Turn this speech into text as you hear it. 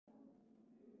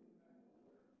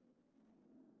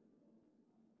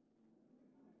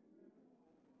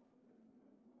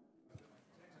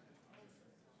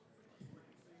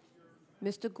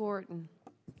Mr. Gordon.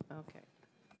 Okay.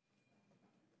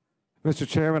 Mr.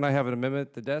 Chairman, I have an amendment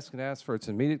at the desk and ask for its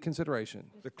immediate consideration.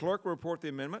 The clerk will report the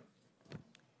amendment.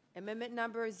 Amendment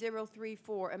number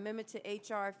 034, amendment to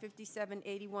H.R.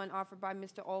 5781, offered by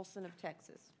Mr. Olson of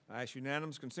Texas. I ask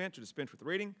unanimous consent to dispense with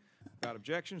reading. Without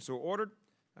objection, so ordered.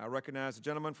 I recognize the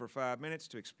gentleman for 5 minutes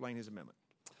to explain his amendment.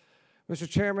 Mr.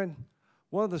 Chairman,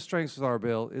 one of the strengths of our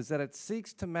bill is that it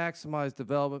seeks to maximize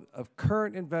development of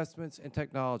current investments in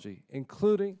technology,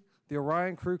 including the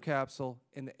Orion crew capsule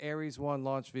and the Ares 1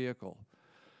 launch vehicle.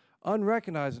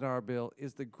 Unrecognized in our bill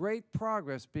is the great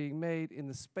progress being made in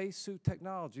the spacesuit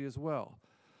technology as well.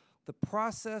 The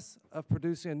process of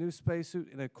producing a new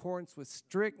spacesuit in accordance with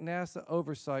strict NASA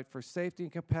oversight for safety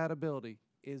and compatibility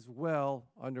is well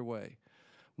underway.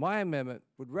 My amendment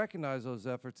would recognize those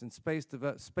efforts in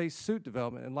spacesuit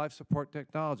development and life support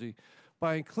technology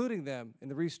by including them in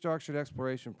the restructured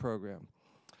exploration program.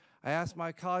 I ask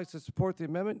my colleagues to support the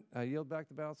amendment. I yield back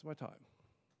the balance of my time.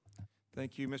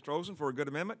 Thank you, Mr. Olson, for a good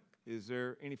amendment. Is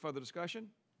there any further discussion?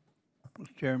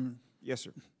 Mr. Chairman, Yes,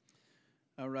 sir.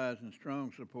 I rise in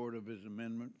strong support of his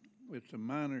amendment. It's a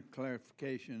minor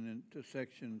clarification into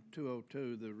Section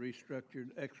 202, the restructured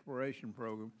exploration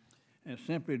program, and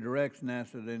simply directs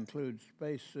NASA to include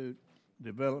spacesuit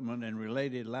development and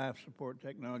related life support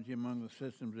technology among the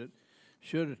systems it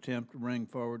should attempt to bring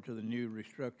forward to the new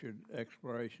restructured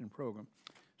exploration program.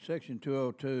 Section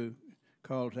 202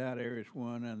 calls out Ares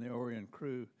 1 and the Orion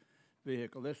crew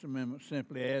vehicle. This amendment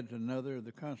simply adds another of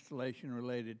the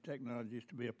constellation-related technologies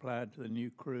to be applied to the new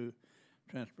crew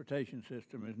transportation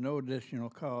system. There's no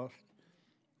additional cost.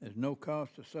 There's no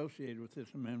cost associated with this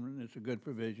amendment. It's a good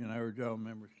provision. I urge all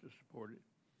members to support it.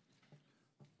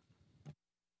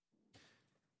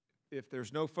 If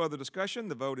there's no further discussion,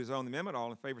 the vote is on the amendment.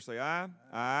 All in favor say aye.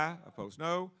 Aye. Opposed,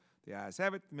 no. The ayes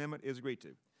have it. The amendment is agreed to.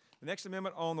 The next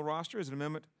amendment on the roster is an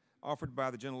amendment offered by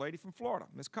the gentlelady from Florida.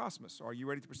 Ms. Cosmas, are you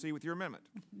ready to proceed with your amendment?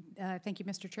 Thank you,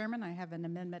 Mr. Chairman. I have an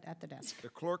amendment at the desk. The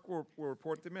clerk will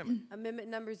report the amendment. Amendment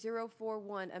number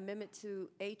 041, amendment to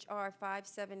H.R.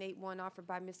 5781, offered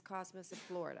by Ms. Cosmas of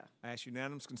Florida. I ask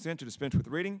unanimous consent to dispense with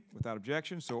reading. Without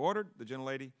objection, so ordered. The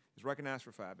gentlelady is recognized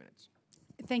for 5 minutes.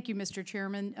 Thank you, Mr.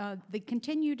 Chairman. The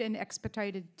continued and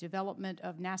expedited development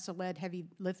of NASA-led heavy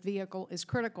lift vehicle is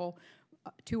critical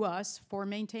to us for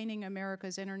maintaining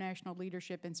America's international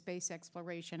leadership in space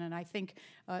exploration. And I think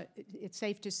it's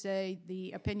safe to say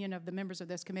the opinion of the members of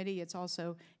this committee, it's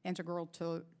also integral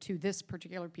to this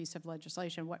particular piece of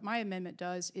legislation. What my amendment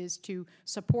does is to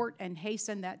support and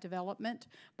hasten that development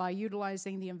by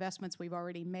utilizing the investments we've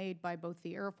already made by both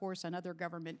the Air Force and other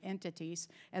government entities,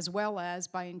 as well as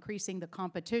by increasing the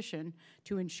competition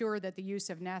to ensure that the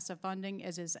use of NASA funding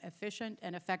is as efficient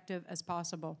and effective as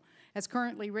possible. As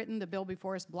currently written, the bill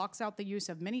before us blocks out the use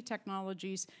of many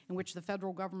technologies in which the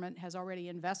federal government has already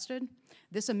invested.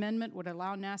 This amendment would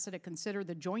allow NASA to consider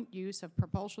the joint use of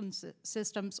propulsion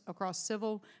systems across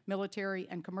civil, military,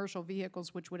 and commercial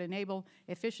vehicles, which would enable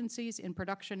efficiencies in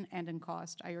production and in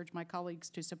cost. I urge my colleagues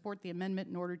to support the amendment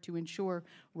in order to ensure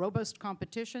robust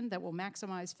competition that will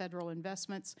maximize federal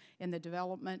investments in the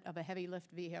development of a heavy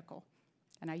lift vehicle.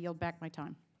 And I yield back my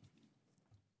time.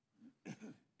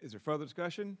 Is there further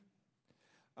discussion?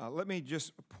 Let me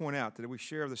just point out that we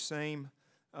share the same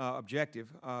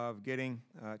objective of getting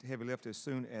to heavy lift as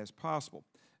soon as possible.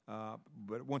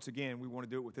 But once again, we want to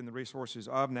do it within the resources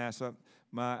of NASA.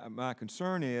 My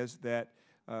concern is that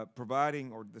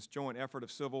providing, or this joint effort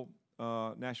of civil,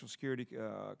 national security,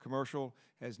 commercial,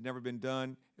 has never been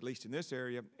done, at least in this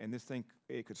area, and this thing,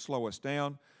 it could slow us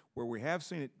down. Where we have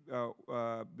seen it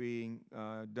being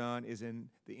done is in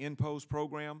the INPOSE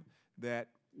program that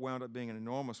wound up being an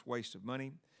enormous waste of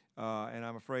money, and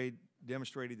I'm afraid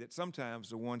demonstrated that sometimes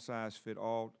the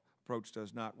one-size-fit-all approach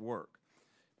does not work.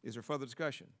 Is there further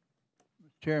discussion?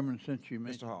 Chairman, since you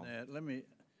mentioned Hall. that,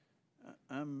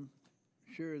 I'm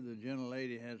sure the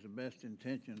gentlelady has the best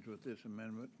intentions with this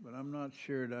amendment, but I'm not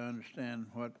sure to understand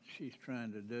what she's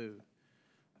trying to do.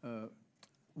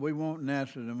 We want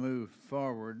NASA to move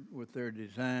forward with their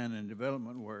design and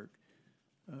development work.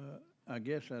 I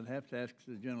guess I'd have to ask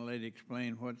the gentlelady to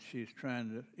explain what she's trying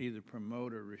to either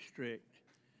promote or restrict.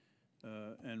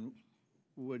 And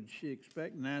would she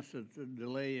expect NASA to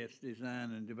delay its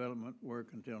design and development work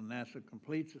until NASA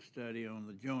completes a study on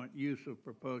the joint use of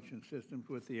propulsion systems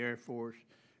with the Air Force,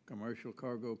 commercial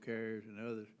cargo carriers, and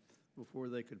others before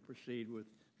they could proceed with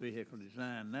vehicle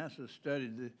design? NASA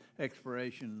studied the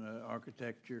exploration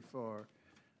architecture for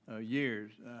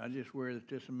years. I just worry that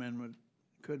this amendment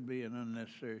could be an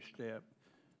unnecessary step.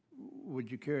 Would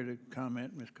you care to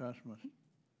comment, Ms. Cosmas?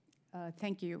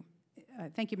 Thank you.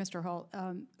 Thank you, Mr. Hall.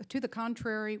 To the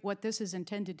contrary, what this is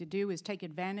intended to do is take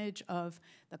advantage of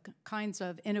the kinds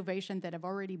of innovation that have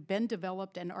already been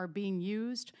developed and are being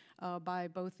used by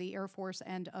both the Air Force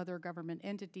and other government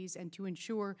entities, and to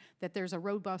ensure that there's a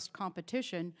robust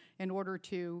competition in order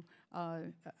to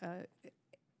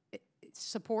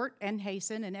support and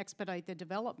hasten and expedite the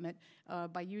development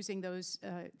by using those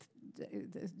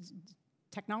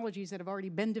technologies that have already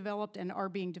been developed and are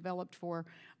being developed for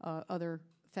other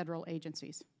federal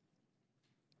agencies.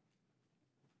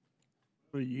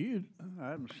 Well, I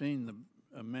haven't seen the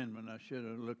amendment. I should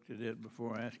have looked at it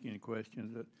before asking any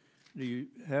questions. But do you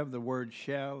have the word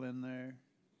 "shall" in there?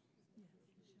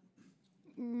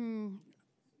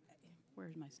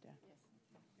 Where's my staff?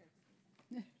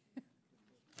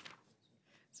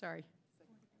 Sorry.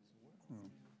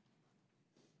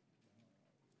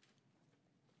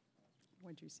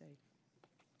 What'd you say?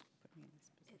 Put me in this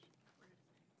position.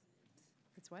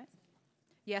 It's what?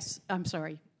 Yes, I'm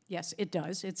sorry. Yes, it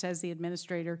does. It says the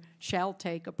administrator shall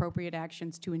take appropriate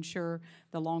actions to ensure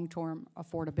the long-term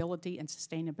affordability and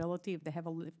sustainability of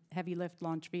the heavy lift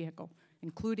launch vehicle,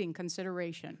 including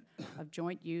consideration of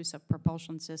joint use of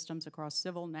propulsion systems across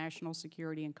civil, national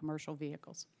security, and commercial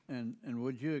vehicles. And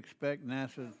would you expect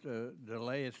NASA to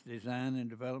delay its design and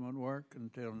development work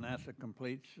until NASA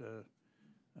completes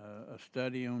a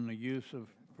study on the use of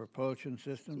propulsion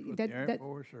systems with the Air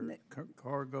Force or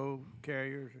cargo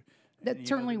carriers? That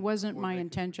certainly wasn't my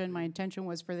intention. My intention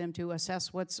was for them to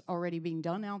assess what's already being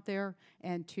done out there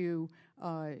and to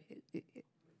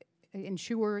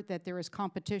ensure that there is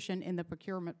competition in the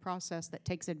procurement process that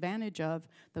takes advantage of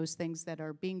those things that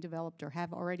are being developed or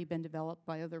have already been developed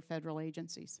by other federal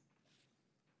agencies.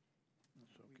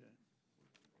 That's okay.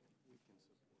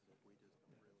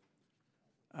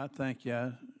 I think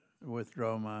I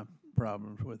withdraw my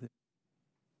problems with it.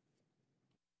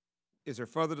 Is there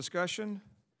further discussion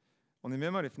on the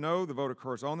amendment? If no, the vote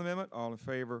occurs on the amendment. All in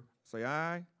favor say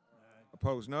aye. Aye.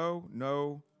 Opposed, no.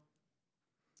 No.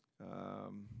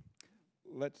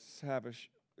 Let's have I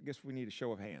guess we need a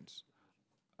show of hands.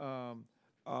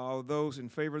 All those in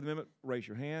favor of the amendment, raise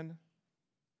your hand.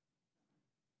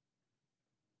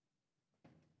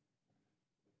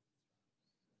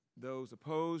 Those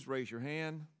opposed, raise your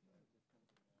hand.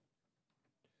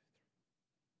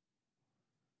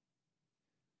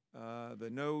 The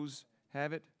noes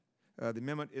have it. The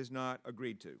amendment is not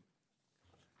agreed to.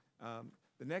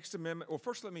 The next amendment, well,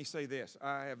 first let me say this.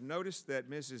 I have noticed that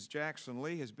Mrs. Jackson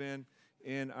Lee has been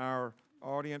in our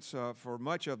audience for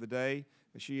much of the day.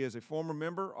 She is a former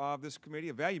member of this committee,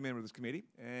 a value member of this committee,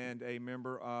 and a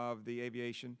member of the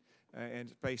Aviation and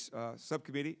Space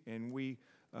Subcommittee, and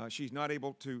she's not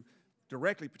able to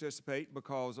directly participate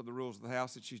because of the rules of the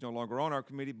House that she's no longer on our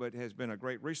committee, but has been a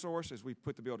great resource as we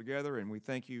put the bill together, and we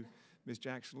thank you, Ms.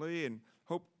 Jackson Lee, and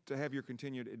hope to have your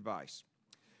continued advice.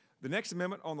 The next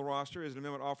amendment on the roster is an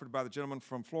amendment offered by the gentleman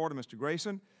from Florida, Mr.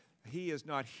 Grayson. He is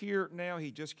not here now.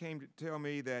 He just came to tell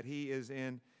me that he is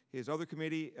in his other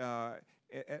committee at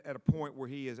a point where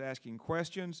he is asking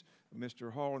questions.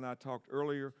 Mr. Hall and I talked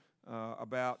earlier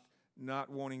about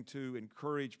not wanting to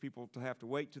encourage people to have to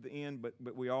wait to the end,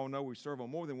 but we all know we serve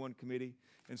on more than one committee.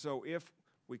 And so if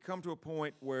we come to a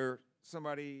point where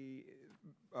somebody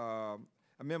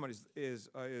amendment is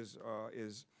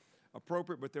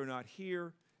appropriate, but they're not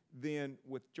here, then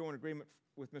with joint agreement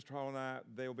with Mr. Hall and I,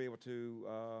 they'll be able to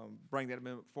bring that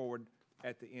amendment forward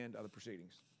at the end of the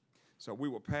proceedings. So we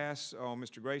will pass on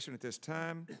Mr. Grayson at this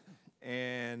time,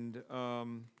 and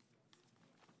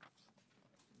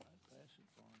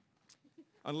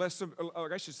unless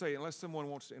someone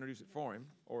wants to introduce it for him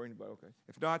or anybody. Okay.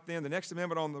 If not, then the next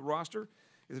amendment on the roster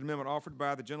is an amendment offered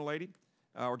by the gentlelady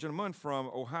or gentleman from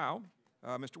Ohio,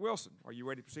 Mr. Wilson. Are you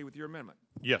ready to proceed with your amendment?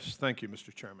 Yes, thank you,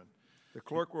 Mr. Chairman. The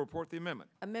clerk will report the amendment.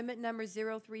 Amendment number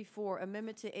 034,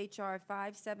 amendment to H.R.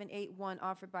 5781,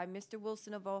 offered by Mr.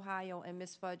 Wilson of Ohio and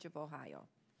Ms. Fudge of Ohio.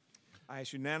 I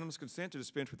ask unanimous consent to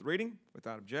dispense with the reading.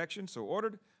 Without objection, so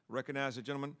ordered. Recognize the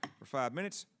gentleman for 5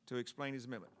 minutes to explain his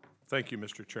amendment. Thank you,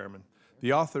 Mr. Chairman.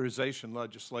 The authorization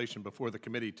legislation before the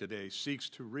committee today seeks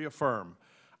to reaffirm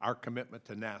our commitment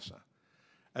to NASA,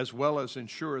 as well as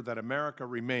ensure that America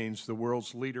remains the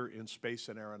world's leader in space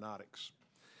and aeronautics.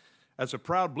 As a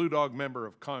proud Blue Dog member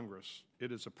of Congress,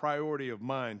 it is a priority of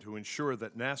mine to ensure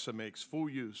that NASA makes full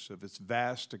use of its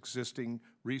vast existing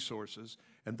resources,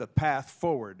 and the path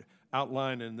forward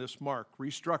outlined in this mark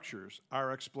restructures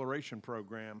our exploration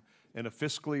program in a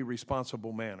fiscally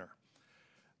responsible manner.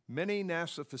 Many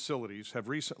NASA facilities have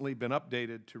recently been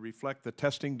updated to reflect the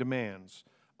testing demands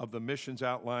of the missions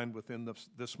outlined within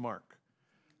this mark.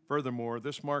 Furthermore,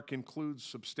 this mark includes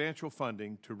substantial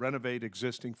funding to renovate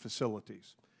existing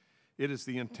facilities. It is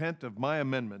the intent of my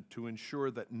amendment to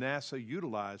ensure that NASA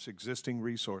utilize existing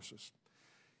resources,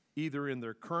 either in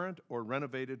their current or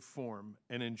renovated form,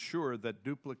 and ensure that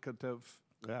duplicative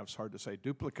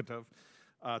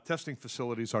testing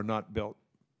facilities are not built.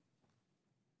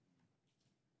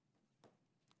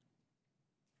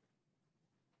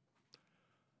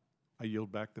 I yield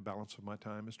back the balance of my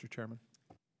time, Mr. Chairman.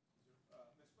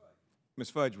 Ms.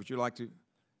 Fudge, would you like to,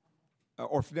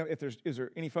 or is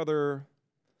there any further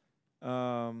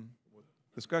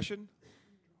discussion?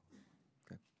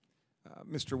 Okay.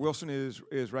 Mr. Wilson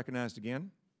is recognized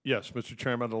again. Yes, Mr.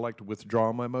 Chairman, I'd like to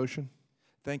withdraw my motion.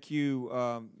 Thank you,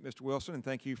 Mr. Wilson, and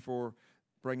thank you for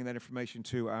bringing that information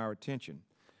to our attention.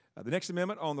 The next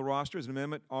amendment on the roster is an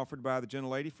amendment offered by the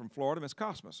gentlelady from Florida, Ms.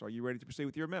 Cosmas. Are you ready to proceed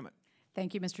with your amendment?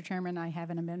 Thank you, Mr. Chairman. I have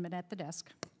an amendment at the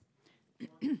desk.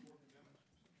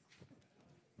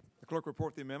 The clerk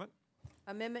report the amendment.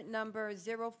 Amendment number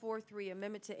 043,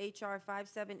 amendment to H.R.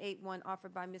 5781,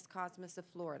 offered by Ms. Cosmas of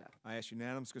Florida. I ask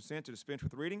unanimous consent to dispense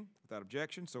with reading. Without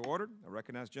objection, so ordered. I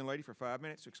recognize the gentlelady for 5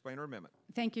 minutes to explain her amendment.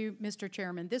 Thank you, Mr.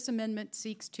 Chairman. This amendment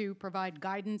seeks to provide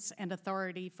guidance and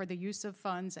authority for the use of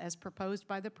funds as proposed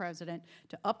by the President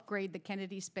to upgrade the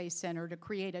Kennedy Space Center to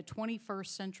create a 21st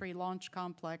century launch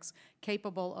complex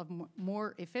capable of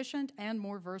more efficient and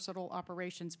more versatile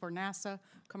operations for NASA,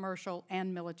 commercial,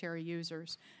 and military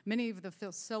users. Many of the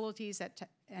facilities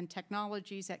and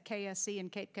technologies at KSC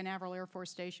and Cape Canaveral Air Force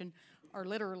Station are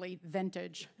literally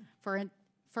vintage.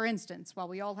 For instance, while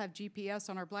we all have GPS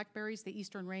on our Blackberries, the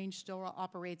Eastern Range still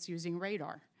operates using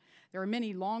radar. There are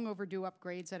many long overdue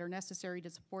upgrades that are necessary to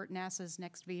support NASA's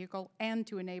next vehicle and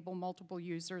to enable multiple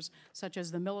users, such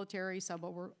as the military,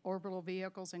 suborbital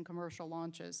vehicles, and commercial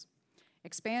launches.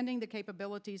 Expanding the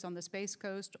capabilities on the Space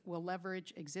Coast will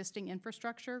leverage existing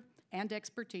infrastructure and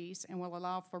expertise and will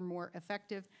allow for more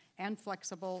effective and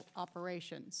flexible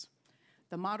operations.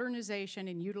 The modernization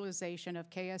and utilization of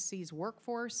KSC's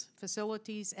workforce,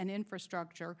 facilities, and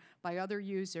infrastructure by other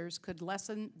users could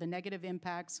lessen the negative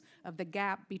impacts of the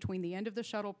gap between the end of the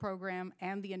shuttle program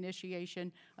and the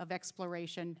initiation of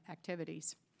exploration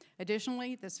activities.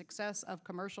 Additionally, the success of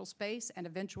commercial space and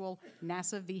eventual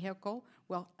NASA vehicle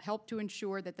will help to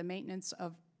ensure that the maintenance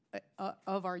of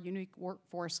our unique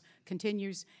workforce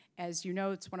continues. As you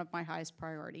know, it's one of my highest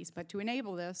priorities. But to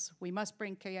enable this, we must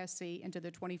bring KSC into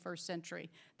the 21st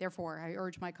century. Therefore, I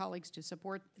urge my colleagues to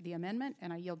support the amendment,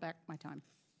 and I yield back my time.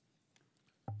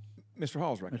 Mr.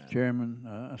 Hall's recognized. Mr.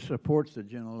 Chairman, supports the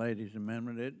gentlelady's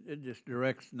amendment. It just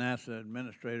directs NASA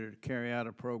administrator to carry out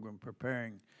a program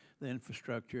preparing the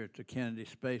infrastructure at the Kennedy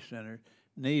Space Center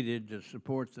needed to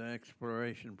support the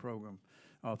exploration program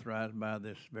authorized by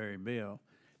this very bill.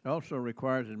 It also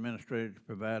requires the administrator to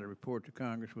provide a report to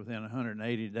Congress within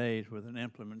 180 days with an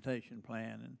implementation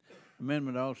plan. And the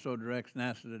amendment also directs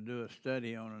NASA to do a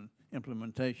study on an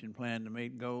implementation plan to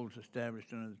meet goals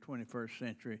established under the 21st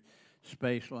Century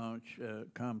Space Launch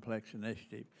Complex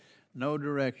Initiative. No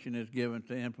direction is given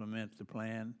to implement the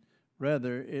plan.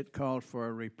 Rather, it calls for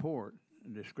a report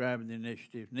describing the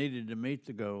initiatives needed to meet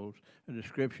the goals, a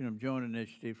description of joint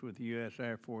initiatives with the U.S.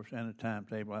 Air Force, and a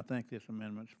timetable. I think this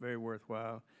amendment is very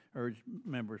worthwhile. I urge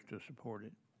members to support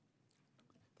it.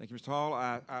 Thank you, Mr. Hall.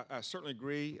 I certainly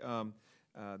agree.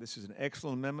 This is an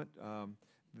excellent amendment.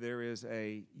 There is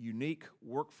a unique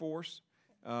workforce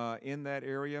in that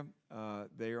area.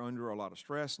 They are under a lot of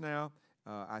stress now.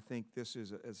 I think this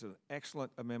is an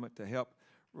excellent amendment to help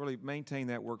really maintain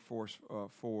that workforce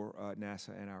for NASA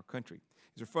and our country.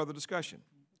 Is there further discussion?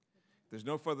 If there's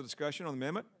no further discussion on the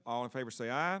amendment, all in favor say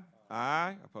aye.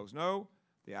 Aye. Opposed, no.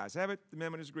 The ayes have it. The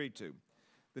amendment is agreed to.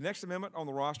 The next amendment on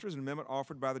the roster is an amendment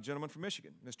offered by the gentleman from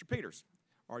Michigan. Mr. Peters,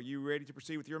 are you ready to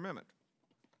proceed with your amendment?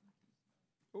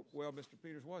 Oh, well, Mr.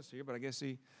 Peters was here, but I guess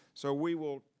so we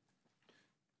will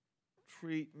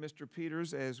treat Mr.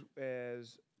 Peters as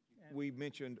we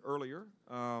mentioned earlier,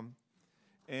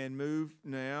 and move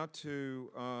now to,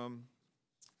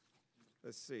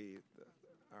 let's see,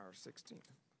 our 16th.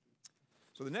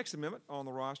 So the next amendment on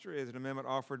the roster is an amendment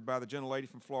offered by the gentlelady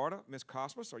from Florida, Ms.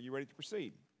 Cosmas. Are you ready to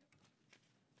proceed?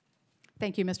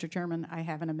 Thank you, Mr. Chairman. I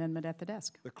have an amendment at the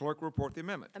desk. The clerk will report the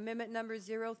amendment. Amendment number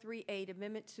 038,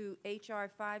 amendment to H.R.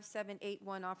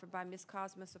 5781, offered by Ms.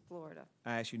 Cosmas of Florida.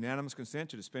 I ask unanimous consent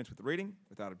to dispense with the reading.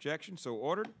 Without objection, so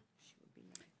ordered.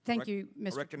 Thank you, I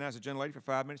Mr. recognize the gentlelady for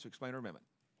 5 minutes to explain her amendment.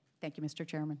 Thank you, Mr.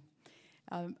 Chairman.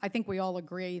 I think we all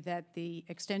agree that the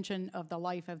extension of the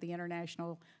life of the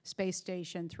International Space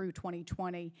Station through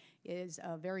 2020 is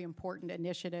a very important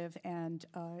initiative, and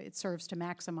it serves to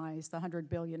maximize the $100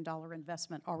 billion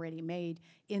investment already made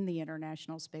in the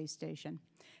International Space Station.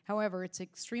 However, it's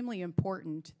extremely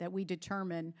important that we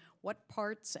determine what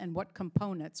parts and what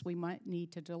components we might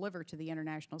need to deliver to the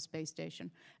International Space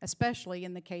Station, especially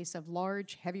in the case of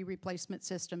large, heavy replacement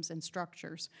systems and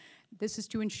structures. This is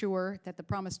to ensure that the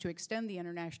promise to extend the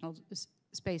International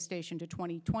Space Station to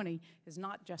 2020 is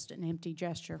not just an empty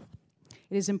gesture.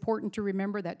 It is important to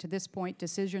remember that to this point,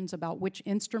 decisions about which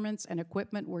instruments and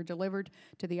equipment were delivered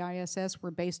to the ISS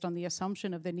were based on the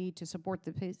assumption of the need to support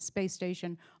the space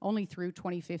station only through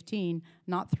 2015,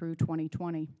 not through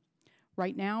 2020.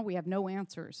 Right now, we have no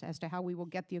answers as to how we will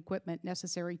get the equipment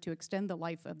necessary to extend the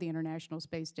life of the International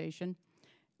Space Station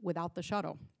without the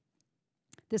shuttle.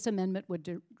 This amendment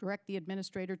would direct the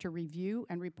administrator to review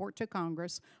and report to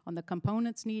Congress on the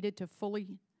components needed to fully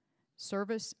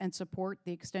service and support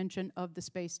the extension of the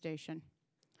space station.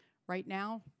 Right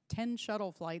now, 10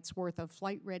 shuttle flights worth of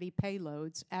flight-ready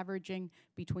payloads, averaging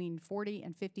between 40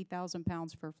 and 50,000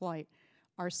 pounds per flight,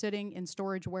 are sitting in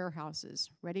storage warehouses,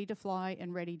 ready to fly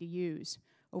and ready to use,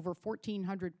 over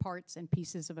 1,400 parts and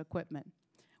pieces of equipment.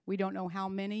 We don't know how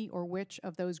many or which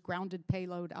of those grounded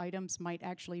payload items might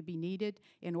actually be needed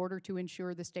in order to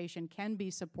ensure the station can be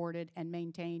supported and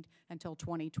maintained until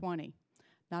 2020.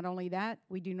 Not only that,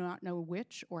 we do not know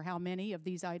which or how many of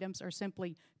these items are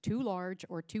simply too large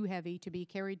or too heavy to be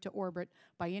carried to orbit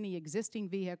by any existing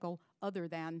vehicle other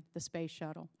than the space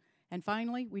shuttle. And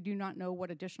finally, we do not know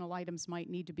what additional items might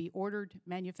need to be ordered,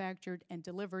 manufactured, and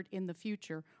delivered in the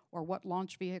future, or what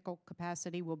launch vehicle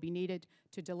capacity will be needed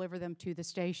to deliver them to the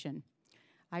station.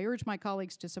 I urge my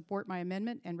colleagues to support my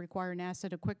amendment and require NASA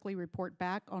to quickly report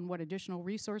back on what additional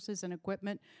resources and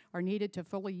equipment are needed to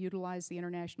fully utilize the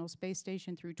International Space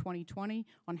Station through 2020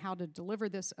 on how to deliver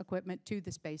this equipment to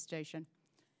the space station.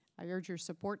 I urge your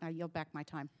support, and I yield back my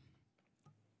time.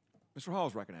 Mr. Hall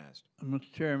is recognized. Mr.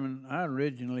 Chairman, I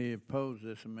originally opposed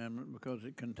this amendment because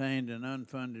it contained an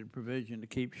unfunded provision to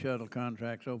keep shuttle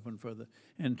contracts open for the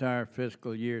entire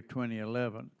fiscal year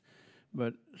 2011.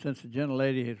 But since the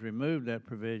gentlelady has removed that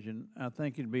provision, I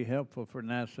think it'd be helpful for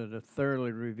NASA to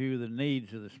thoroughly review the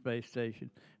needs of the space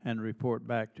station and report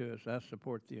back to us. I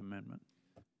support the amendment.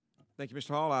 Thank you, Mr.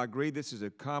 Hall. I agree this is a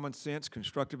common sense,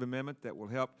 constructive amendment that will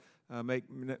help make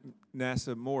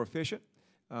NASA more efficient,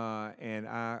 and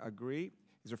I agree.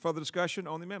 Is there further discussion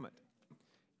on the amendment?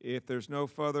 If there's no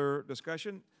further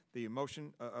discussion, the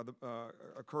motion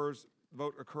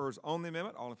vote occurs on the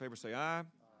amendment. All in favor say aye.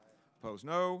 Opposed,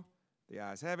 no. The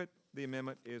ayes have it. The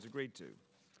amendment is agreed to.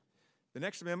 The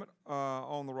next amendment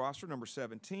on the roster, number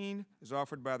 17, is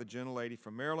offered by the gentlelady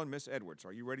from Maryland, Ms. Edwards.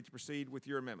 Are you ready to proceed with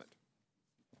your amendment?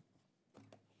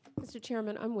 Mr.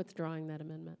 Chairman, I'm withdrawing that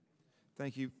amendment.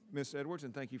 Thank you, Ms. Edwards,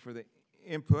 and thank you for the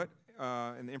input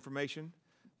and the information.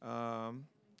 The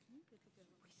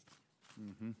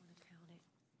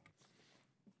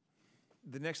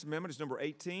next amendment is number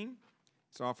 18.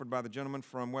 It's offered by the gentleman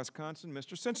from Wisconsin,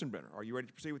 Mr. Sensenbrenner. Are you ready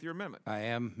to proceed with your amendment? I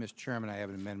am, Mr. Chairman. I have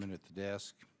an amendment at the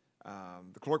desk.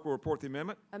 The clerk will report the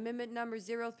amendment. Amendment number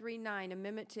 039,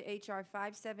 amendment to H.R.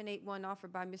 5781,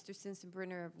 offered by Mr.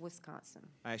 Sensenbrenner of Wisconsin.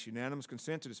 I ask unanimous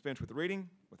consent to dispense with the reading.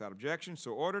 Without objection,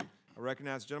 so ordered. I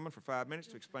recognize the gentleman for 5 minutes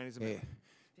to explain his amendment.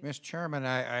 Mr. Chairman,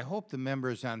 I hope the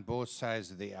members on both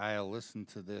sides of the aisle listen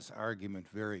to this argument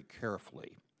very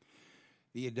carefully.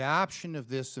 The adoption of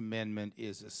this amendment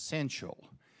is essential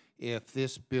if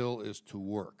this bill is to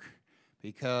work,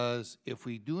 because if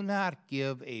we do not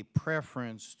give a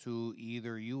preference to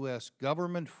either U.S.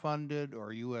 government-funded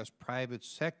or U.S. private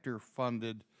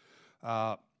sector-funded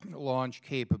launch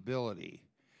capability,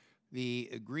 the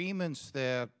agreements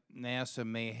that NASA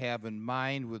may have in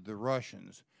mind with the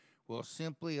Russians will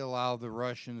simply allow the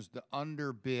Russians to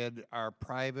underbid our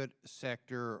private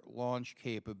sector launch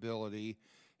capability,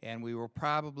 and we will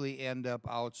probably end up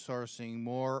outsourcing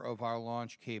more of our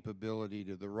launch capability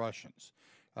to the Russians.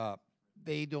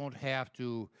 They don't have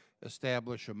to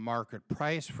establish a market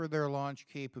price for their launch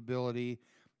capability,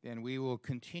 and we will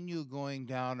continue going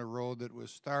down a road that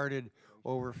was started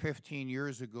over 15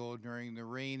 years ago during the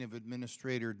reign of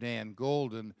Administrator Dan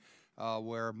Golden,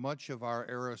 where much of our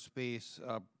aerospace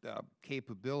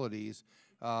capabilities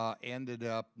ended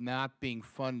up not being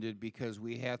funded because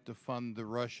we had to fund the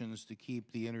Russians to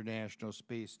keep the International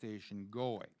Space Station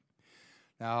going.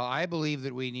 Now, I believe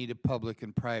that we need a public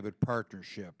and private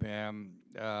partnership. And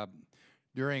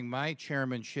during my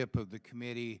chairmanship of the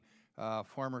committee,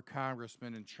 former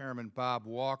Congressman and Chairman Bob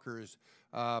Walker's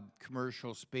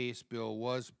commercial space bill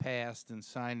was passed and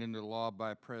signed into law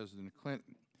by President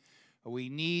Clinton. We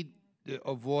need to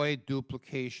avoid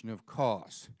duplication of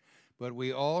costs, but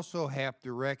we also have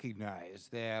to recognize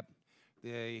that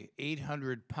the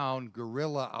 800-pound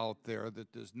gorilla out there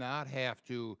that does not have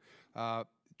to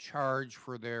charge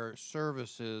for their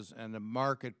services and the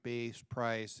market-based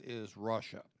price is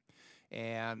Russia.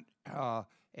 And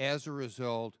as a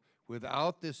result,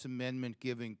 without this amendment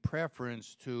giving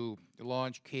preference to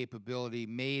launch capability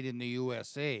made in the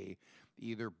USA,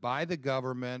 either by the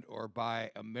government or by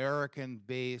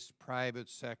American-based private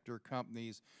sector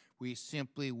companies, we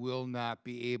simply will not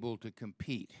be able to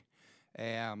compete.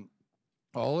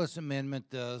 All this amendment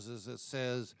does is it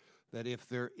says that if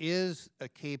there is a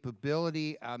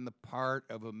capability on the part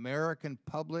of American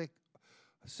public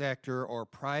sector or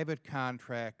private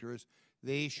contractors,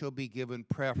 they shall be given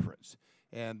preference.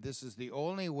 And this is the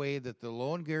only way that the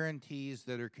loan guarantees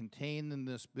that are contained in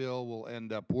this bill will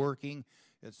end up working.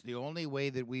 It's the only way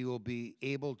that we will be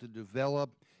able to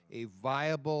develop a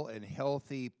viable and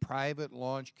healthy private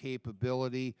launch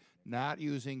capability, not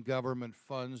using government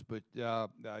funds, but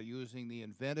using the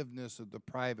inventiveness of the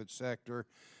private sector.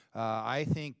 I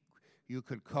think you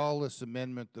could call this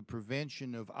amendment the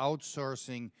prevention of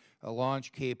outsourcing a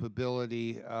launch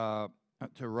capability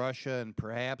to Russia and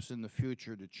perhaps in the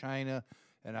future to China,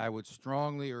 and I would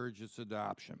strongly urge its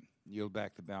adoption. Yield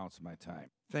back the balance of my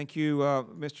time. Thank you,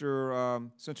 Mr.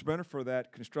 Sensenbrenner, for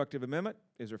that constructive amendment.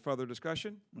 Is there further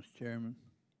discussion? Mr. Chairman,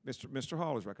 Mr.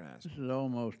 Hall is recognized. this is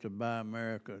almost a Buy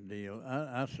America deal.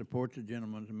 I support the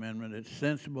gentleman's amendment. It's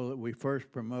sensible that we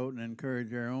first promote and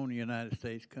encourage our own United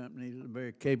States companies,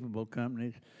 very capable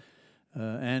companies,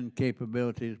 and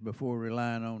capabilities before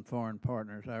relying on foreign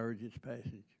partners. I urge its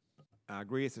passage. I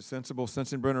agree. It's a sensible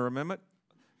Sensenbrenner amendment.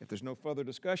 If there's no further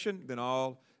discussion, then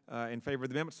all in favor of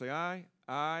the amendment say aye.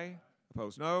 Aye.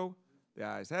 Opposed, no. The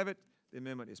ayes have it. The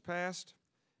amendment is passed.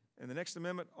 And the next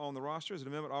amendment on the roster is an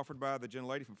amendment offered by the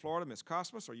gentlelady from Florida, Ms.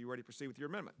 Cosmas. Are you ready to proceed with your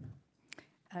amendment?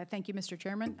 Thank you, Mr.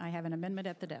 Chairman. I have an amendment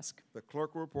at the desk. The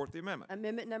clerk will report the amendment.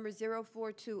 Amendment number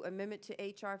 042, amendment to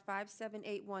H.R.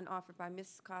 5781, offered by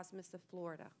Ms. Cosmas of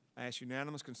Florida. I ask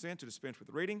unanimous consent to dispense with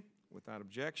the reading. Without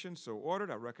objection, so ordered.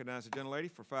 I recognize the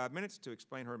gentlelady for 5 minutes to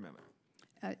explain her amendment.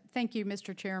 Thank you,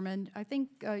 Mr. Chairman. I think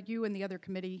you and the other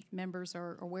committee members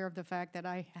are aware of the fact that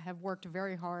I have worked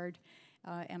very hard,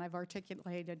 and I've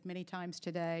articulated many times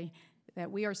today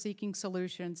that we are seeking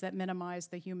solutions that minimize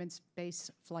the human space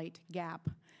flight gap.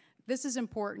 This is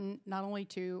important not only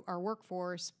to our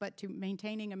workforce, but to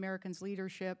maintaining Americans'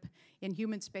 leadership in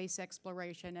human space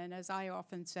exploration, and as I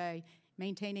often say,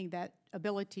 maintaining that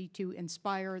ability to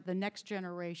inspire the next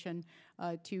generation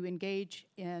to engage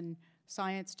in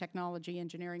science, technology,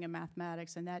 engineering, and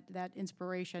mathematics, and that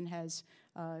inspiration has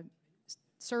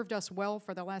served us well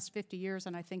for the last 50 years,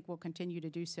 and I think will continue to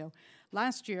do so.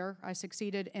 Last year, I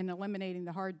succeeded in eliminating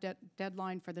the hard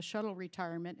deadline for the shuttle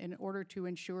retirement in order to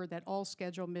ensure that all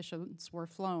scheduled missions were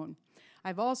flown.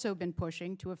 I've also been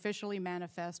pushing to officially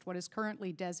manifest what is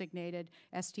currently designated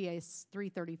STS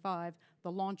 335,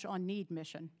 the Launch on Need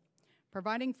mission.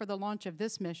 Providing for the launch of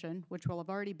this mission, which will have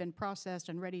already been processed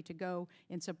and ready to go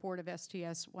in support of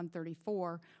STS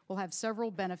 134, will have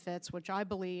several benefits which I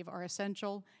believe are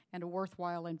essential and a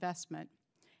worthwhile investment.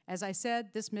 As I said,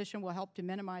 this mission will help to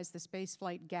minimize the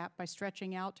spaceflight gap by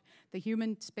stretching out the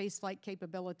human spaceflight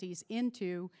capabilities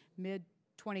into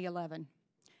mid-2011.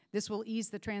 This will ease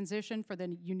the transition for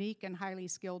the unique and highly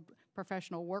skilled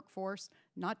professional workforce,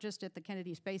 not just at the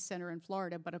Kennedy Space Center in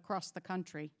Florida, but across the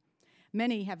country.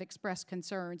 Many have expressed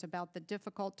concerns about the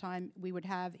difficult time we would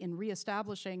have in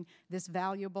reestablishing this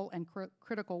valuable and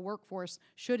critical workforce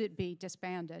should it be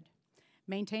disbanded.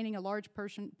 Maintaining a large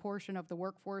portion of the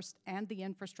workforce and the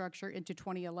infrastructure into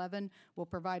 2011 will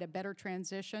provide a better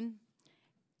transition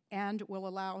and will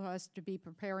allow us to be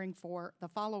preparing for the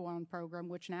follow-on program,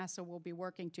 which NASA will be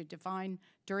working to define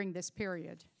during this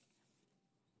period.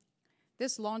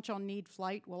 This Launch on Need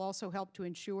flight will also help to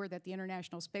ensure that the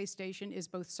International Space Station is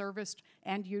both serviced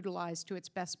and utilized to its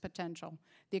best potential.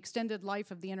 The extended life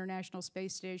of the International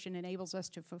Space Station enables us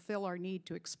to fulfill our need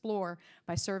to explore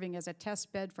by serving as a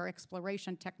test bed for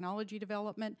exploration technology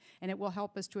development, and it will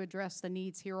help us to address the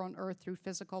needs here on Earth through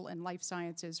physical and life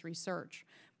sciences research.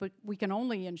 But we can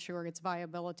only ensure its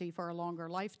viability for a longer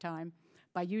lifetime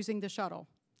by using the shuttle,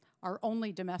 our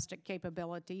only domestic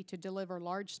capability to deliver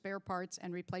large spare parts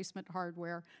and replacement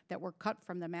hardware that were cut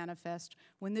from the manifest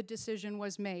when the decision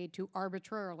was made to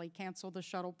arbitrarily cancel the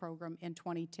shuttle program in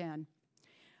 2010.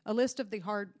 A list of the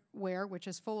hardware which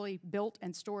is fully built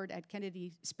and stored at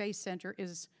Kennedy Space Center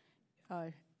is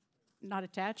not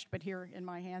attached, but here in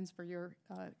my hands for your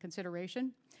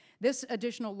consideration. This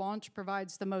additional launch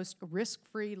provides the most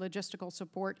risk-free logistical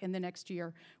support in the next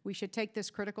year. We should take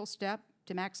this critical step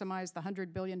to maximize the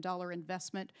 $100 billion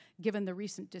investment, given the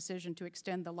recent decision to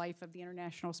extend the life of the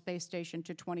International Space Station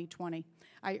to 2020.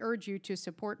 I urge you to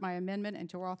support my amendment and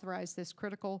to authorize this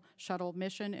critical shuttle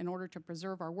mission in order to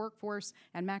preserve our workforce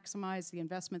and maximize the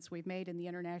investments we've made in the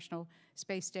International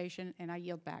Space Station, and I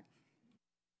yield back.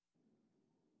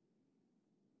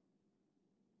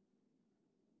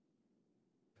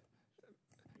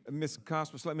 Ms.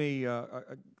 Cosmas, let me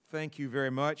thank you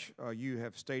very much. You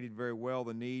have stated very well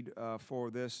the need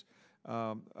for this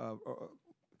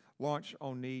Launch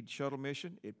on Need shuttle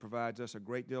mission. It provides us a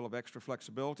great deal of extra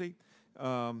flexibility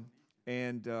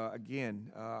and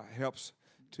again, helps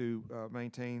to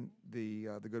maintain the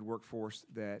good workforce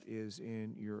that is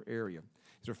in your area.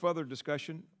 Is there further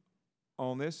discussion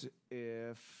on this?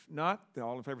 If not, then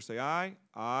all in favor say aye.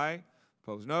 Aye.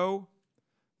 Opposed, no.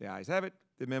 The ayes have it.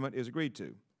 The amendment is agreed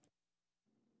to.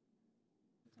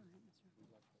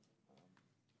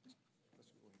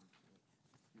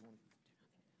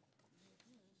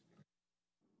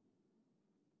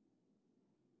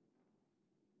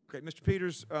 Okay, Mr.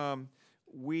 Peters,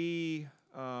 we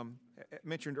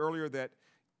mentioned earlier that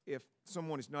if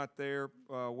someone is not there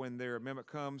when their amendment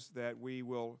comes, that we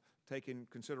will take in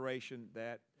consideration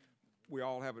that we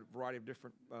all have a variety of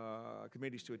different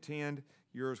committees to attend.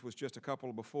 Yours was just a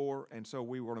couple before, and so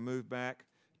we want to move back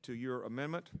to your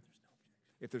amendment.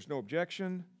 If there's no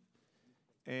objection,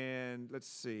 and let's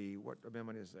see, what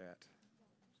amendment is that?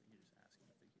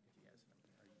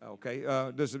 Okay,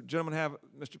 does the gentleman have,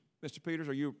 Mr. Peters,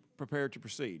 are you prepared to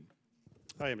proceed?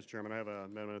 Hi, Mr. Chairman. I have an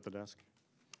amendment at the desk.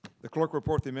 The clerk will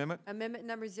report the amendment. Amendment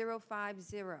number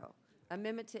 050,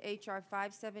 amendment to H.R.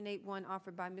 5781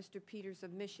 offered by Mr. Peters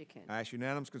of Michigan. I ask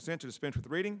unanimous consent to dispense with the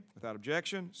reading. Without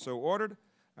objection, so ordered.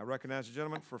 I recognize the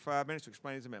gentleman for 5 minutes to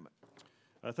explain his amendment.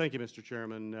 Thank you, Mr.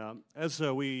 Chairman. As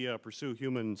we pursue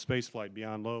human spaceflight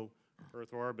beyond low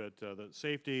Earth orbit, the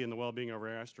safety and the well-being of our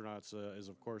astronauts is,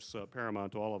 of course,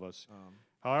 paramount to all of us.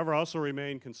 However, I also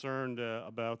remain concerned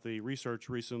about the research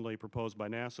recently proposed by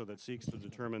NASA that seeks to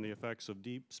determine the effects of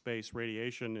deep space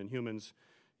radiation in humans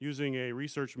using a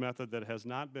research method that has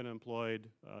not been employed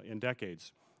in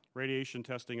decades, radiation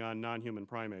testing on non-human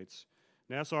primates.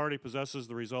 NASA already possesses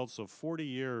the results of 40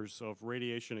 years of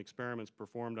radiation experiments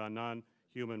performed on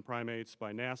non-human primates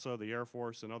by NASA, the Air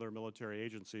Force, and other military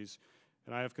agencies.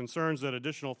 And I have concerns that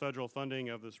additional federal funding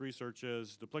of this research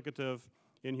is duplicative,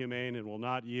 inhumane, and will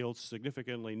not yield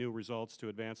significantly new results to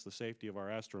advance the safety of our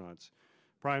astronauts.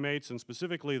 Primates, and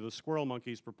specifically the squirrel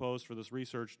monkeys proposed for this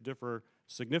research, differ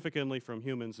significantly from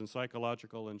humans in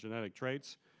psychological and genetic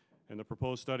traits, and the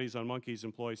proposed studies on monkeys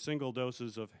employ single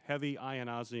doses of heavy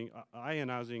ionizing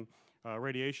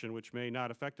radiation, which may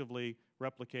not effectively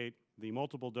replicate the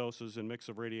multiple doses and mix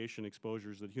of radiation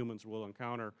exposures that humans will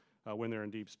encounter when they're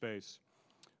in deep space.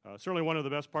 Certainly one of the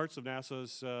best parts of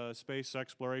NASA's space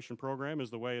exploration program is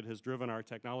the way it has driven our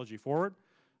technology forward,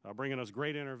 bringing us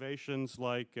great innovations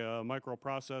like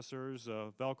microprocessors,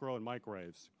 Velcro, and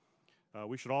microwaves.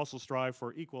 We should also strive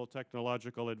for equal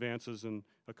technological advances in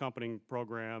accompanying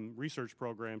research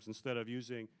programs instead of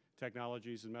using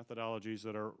technologies and methodologies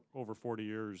that are over 40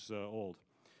 years old.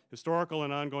 Historical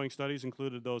and ongoing studies,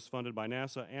 included those funded by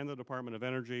NASA and the Department of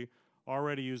Energy,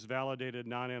 already use validated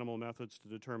non-animal methods to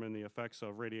determine the effects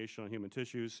of radiation on human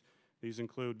tissues. These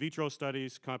include vitro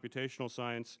studies, computational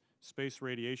science, space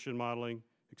radiation modeling,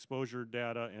 exposure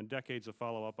data, and decades of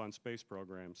follow-up on space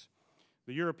programs.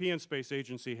 The European Space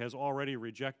Agency has already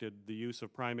rejected the use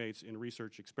of primates in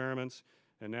research experiments,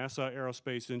 and NASA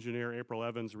aerospace engineer April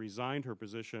Evans resigned her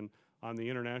position on the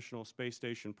International Space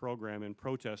Station program in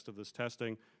protest of this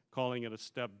testing, calling it a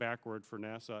step backward for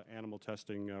NASA animal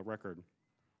testing record.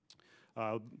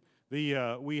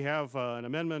 We have an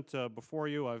amendment before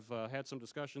you. I've had some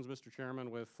discussions, Mr.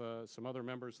 Chairman, with some other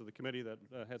members of the committee that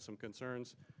had some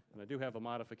concerns, and I do have a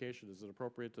modification. Is it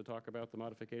appropriate to talk about the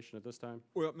modification at this time?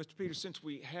 Well, Mr. Peters, since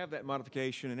we have that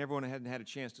modification and everyone hadn't had a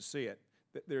chance to see it,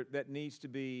 that needs to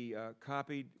be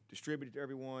copied, distributed to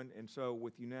everyone, and so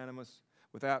with unanimous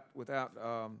consent,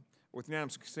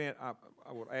 I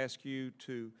will ask you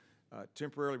to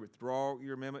temporarily withdraw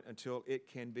your amendment until it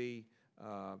can be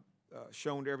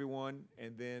shown to everyone,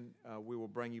 and then we will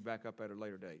bring you back up at a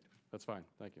later date. That's fine.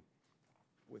 Thank you.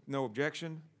 With no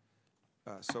objection,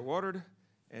 so ordered.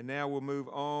 And now we'll move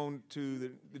on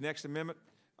to the next amendment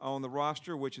on the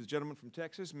roster, which is the gentleman from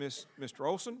Texas, Mr.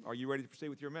 Olson. Are you ready to proceed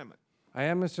with your amendment? I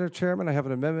am, Mr. Chairman. I have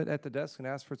an amendment at the desk and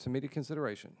ask for its immediate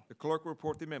consideration. The clerk will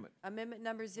report the amendment. Amendment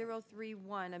number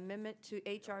 031, amendment to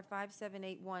H.R.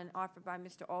 5781, offered by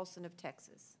Mr. Olson of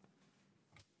Texas.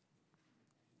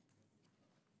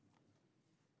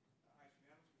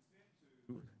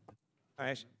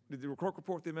 Did the clerk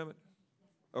report the amendment?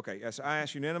 Okay, yes, I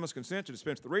ask unanimous consent to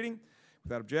dispense with the reading.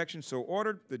 Without objection, so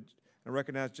ordered. I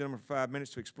recognize the gentleman for 5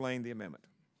 minutes to explain the amendment.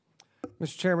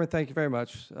 Mr. Chairman, thank you very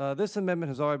much. This amendment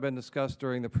has already been discussed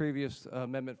during the previous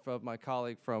amendment of my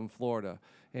colleague from Florida,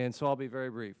 and so I'll be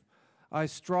very brief. I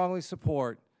strongly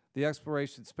support the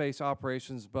exploration space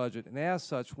operations budget, and as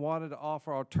such, wanted to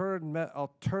offer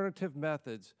alternative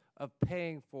methods of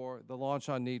paying for the Launch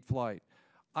on Need flight.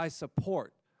 I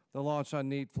support the Launch on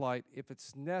Need flight if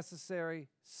it's necessary,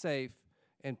 safe,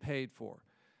 and paid for.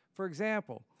 For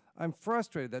example, I'm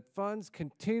frustrated that funds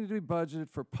continue to be budgeted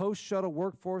for post-shuttle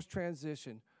workforce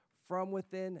transition from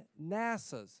within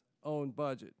NASA's own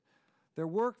budget. Their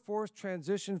workforce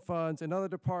transition funds in other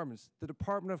departments, the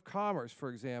Department of Commerce, for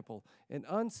example, and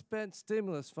unspent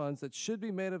stimulus funds that should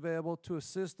be made available to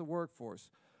assist the workforce.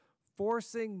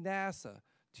 Forcing NASA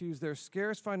to use their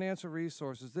scarce financial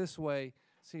resources this way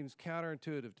seems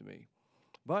counterintuitive to me.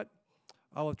 But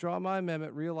I'll withdraw my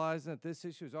amendment, realizing that this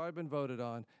issue has already been voted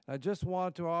on. I just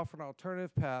wanted to offer an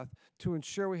alternative path to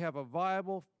ensure we have a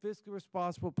viable, fiscally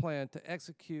responsible plan to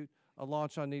execute a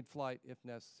Launch on Need flight if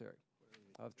necessary.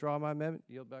 I'll withdraw my amendment,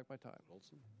 yield back my time.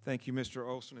 Thank you, Mr.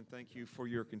 Olson, and thank you for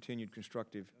your continued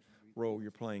constructive role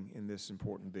you're playing in this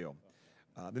important bill.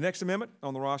 The next amendment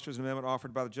on the roster is an amendment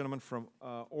offered by the gentleman from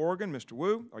Oregon, Mr.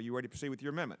 Wu. Are you ready to proceed with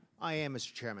your amendment? I am,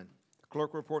 Mr. Chairman. The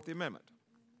clerk will report the amendment.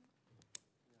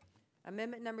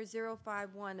 Amendment number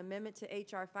 051, amendment to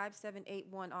H.R.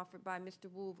 5781, offered by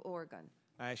Mr. Wu of Oregon.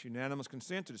 I ask unanimous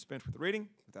consent to dispense with the reading.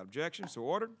 Without objection, so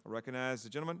ordered. I recognize the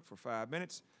gentleman for 5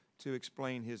 minutes to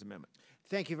explain his amendment.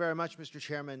 Thank you very much, Mr.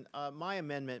 Chairman. My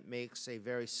amendment makes a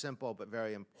very simple but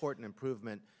very important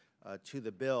improvement to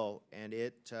the bill, and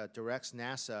it directs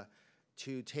NASA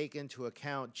to take into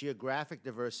account geographic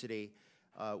diversity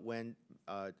when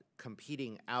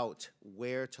competing out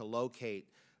where to locate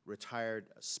retired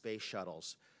space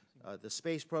shuttles. The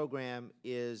space program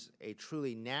is a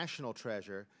truly national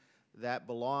treasure that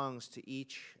belongs to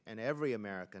each and every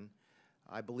American.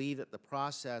 I believe that the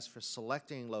process for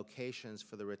selecting locations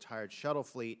for the retired shuttle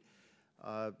fleet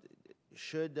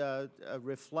should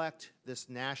reflect this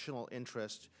national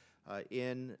interest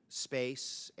in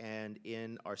space and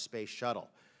in our space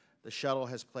shuttle. The shuttle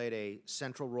has played a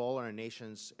central role in our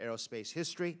nation's aerospace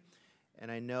history, and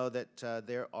I know that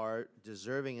there are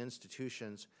deserving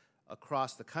institutions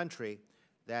across the country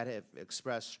that have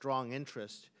expressed strong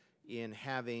interest in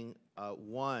having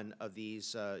one of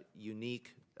these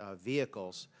unique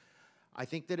vehicles. I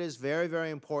think that it is very, very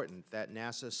important that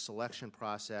NASA's selection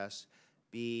process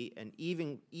be an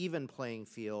even playing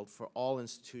field for all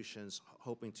institutions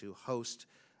hoping to host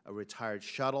a retired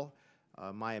shuttle.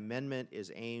 My amendment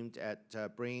is aimed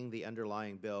at bringing the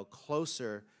underlying bill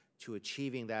closer to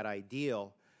achieving that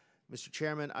ideal. Mr.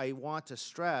 Chairman, I want to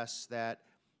stress that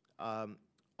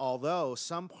although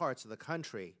some parts of the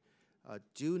country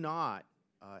do not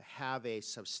have a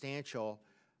substantial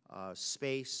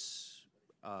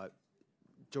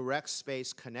direct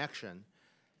space connection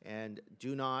and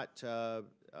do not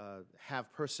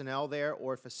have personnel there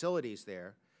or facilities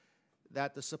there,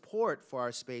 that the support for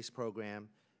our space program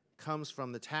comes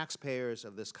from the taxpayers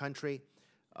of this country,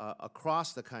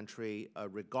 across the country,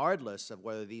 regardless of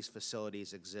whether these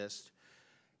facilities exist,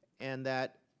 and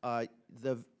that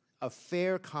a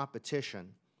fair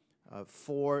competition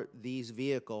for these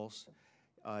vehicles,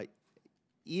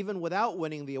 even without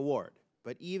winning the award,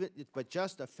 but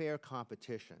just a fair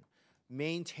competition,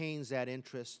 maintains that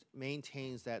interest,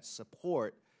 maintains that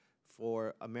support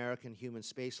for American human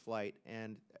spaceflight,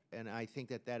 and I think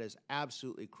that that is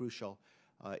absolutely crucial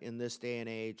in this day and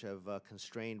age of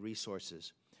constrained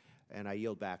resources. And I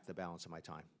yield back the balance of my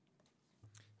time.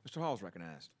 Mr. Hall is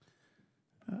recognized.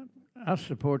 I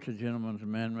support the gentleman's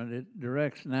amendment. It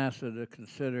directs NASA to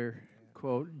consider,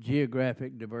 quote,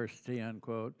 geographic diversity,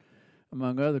 unquote,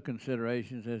 among other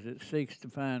considerations as it seeks to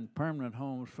find permanent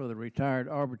homes for the retired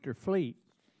arbiter fleet.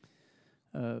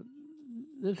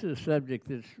 This is a subject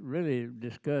that's really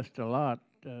discussed a lot,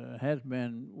 has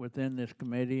been within this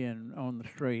committee and on the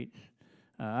streets.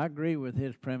 I agree with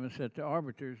his premise that the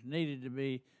arbiters needed to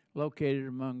be located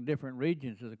among different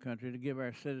regions of the country to give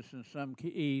our citizens some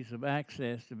ease of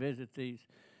access to visit these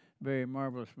very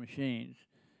marvelous machines.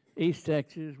 East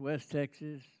Texas, West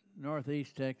Texas,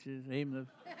 Northeast Texas, even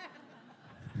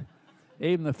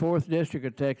the 4th District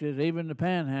of Texas, even the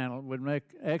Panhandle would make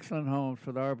excellent homes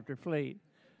for the arbiter fleet.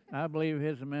 I believe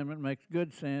his amendment makes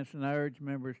good sense, and I urge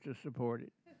members to support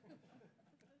it.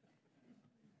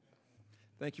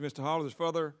 Thank you, Mr. Hall. Is there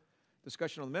further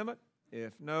discussion on the amendment?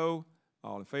 If no,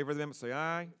 all in favor of the amendment say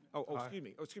aye.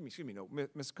 Aye. Excuse me. No,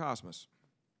 Ms. Cosmas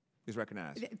is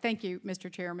recognized. Thank you, Mr.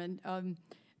 Chairman.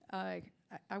 I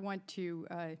want to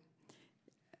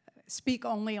speak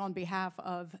only on behalf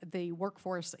of the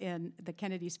workforce in the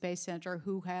Kennedy Space Center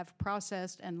who have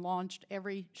processed and launched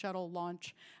every shuttle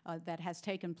launch that has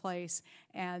taken place,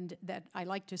 and that I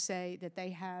like to say that they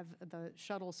have the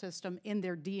shuttle system in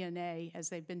their DNA as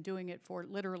they've been doing it for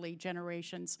literally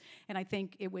generations. And I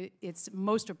think it's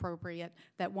most appropriate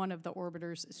that one of the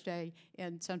orbiters stay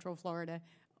in Central Florida.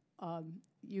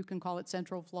 You can call it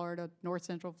Central Florida, North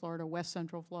Central Florida, West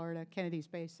Central Florida, Kennedy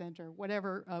Space Center,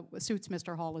 whatever suits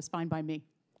Mr. Hall is fine by me.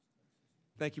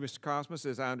 Thank you, Mr. Cosmas.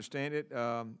 As I understand it,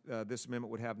 this amendment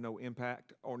would have no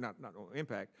impact, or not no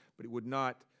impact, but it would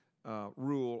not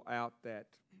rule out that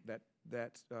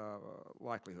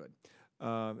likelihood.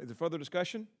 Is there further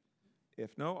discussion?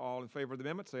 If no, all in favor of the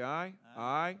amendment say aye.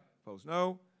 Aye. Opposed,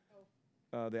 no.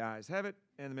 The ayes have it,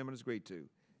 and the amendment is agreed to.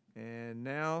 And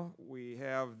now we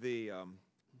have the,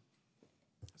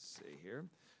 let's see here,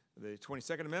 the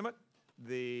 22nd Amendment.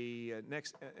 The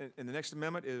next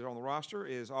amendment is on the roster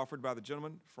is offered by the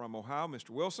gentleman from Ohio, Mr.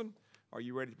 Wilson. Are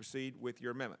you ready to proceed with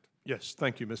your amendment? Yes,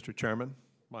 thank you, Mr. Chairman.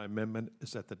 My amendment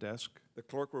is at the desk. The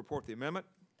clerk will report the amendment.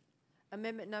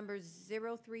 Amendment number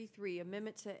 033,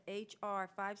 amendment to H.R.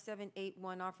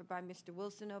 5781, offered by Mr.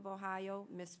 Wilson of Ohio,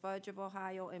 Ms. Fudge of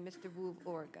Ohio, and Mr. Wu of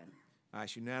Oregon. I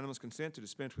ask unanimous consent to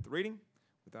dispense with the reading.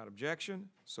 Without objection,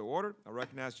 so ordered. I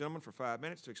recognize the gentleman for 5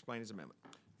 minutes to explain his amendment.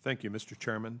 Thank you, Mr.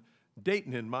 Chairman.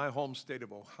 Dayton, in my home state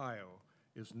of Ohio,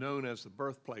 is known as the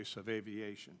birthplace of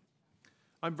aviation.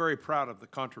 I'm very proud of the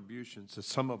contributions that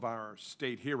some of our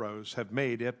state heroes have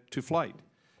made to flight,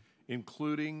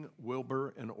 including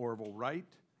Wilbur and Orville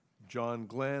Wright, John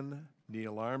Glenn,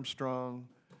 Neil Armstrong.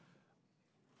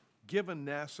 Given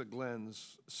NASA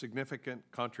Glenn's significant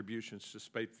contributions to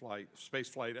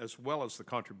spaceflight, as well as the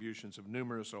contributions of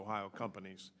numerous Ohio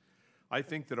companies, I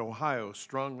think that Ohio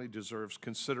strongly deserves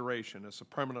consideration as a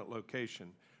permanent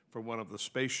location for one of the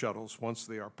space shuttles once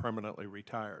they are permanently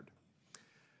retired.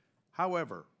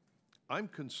 However, I'm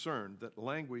concerned that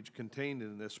language contained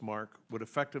in this mark would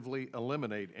effectively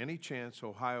eliminate any chance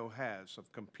Ohio has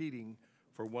of competing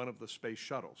for one of the space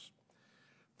shuttles.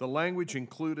 The language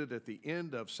included at the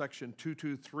end of Section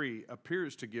 223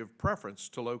 appears to give preference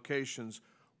to locations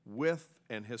with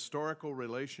an historical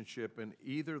relationship in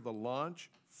either the launch,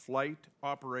 flight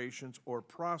operations, or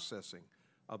processing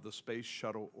of the space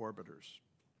shuttle orbiters.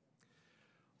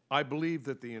 I believe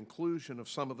that the inclusion of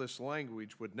some of this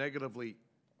language would negatively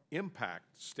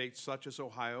impact states such as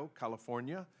Ohio,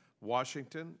 California,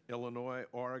 Washington, Illinois,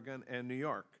 Oregon, and New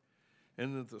York,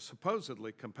 and the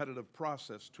supposedly competitive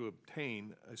process to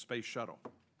obtain a space shuttle.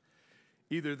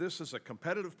 Either this is a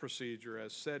competitive procedure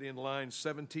as said in lines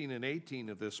 17 and 18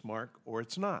 of this mark, or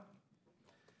it's not.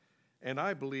 And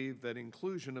I believe that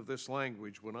inclusion of this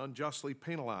language would unjustly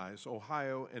penalize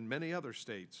Ohio and many other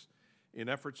states in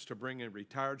efforts to bring a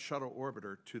retired shuttle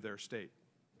orbiter to their state.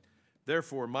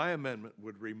 Therefore, my amendment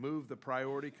would remove the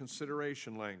priority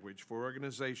consideration language for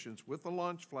organizations with the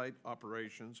launch flight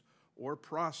operations or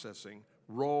processing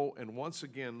role and once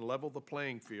again level the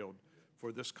playing field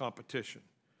for this competition.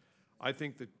 I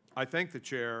thank the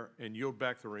chair and yield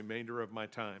back the remainder of my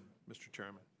time, Mr.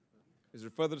 Chairman. Is there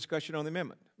further discussion on the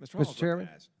amendment? Mr. Hall, Mr. Chairman?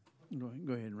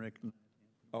 Go ahead and recognize.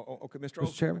 Okay, Mr. Olson.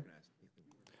 Mr. Chairman?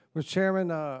 Mr.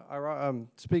 Chairman, I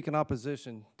speak in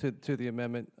opposition to the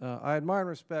amendment. I admire and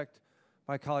respect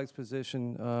my colleagues'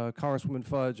 position, Congresswoman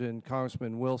Fudge and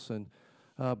Congressman Wilson,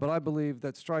 but I believe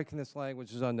that striking this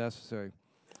language is unnecessary.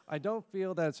 I don't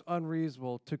feel that it's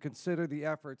unreasonable to consider the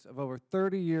efforts of over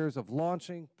 30 years of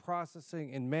launching,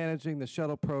 processing, and managing the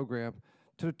shuttle program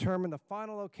to determine the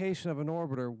final location of an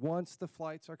orbiter once the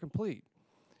flights are complete.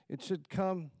 It should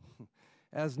come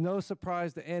as no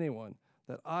surprise to anyone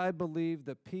that I believe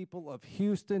the people of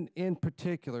Houston in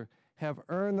particular have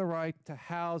earned the right to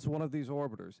house one of these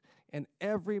orbiters, and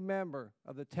every member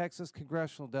of the Texas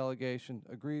congressional delegation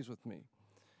agrees with me.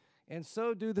 And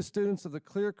so do the students of the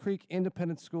Clear Creek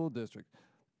Independent School District,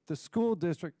 the school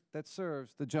district that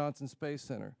serves the Johnson Space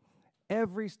Center.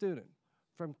 Every student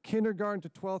from kindergarten to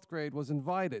 12th grade was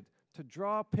invited to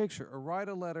draw a picture or write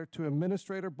a letter to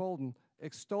Administrator Bolden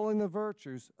extolling the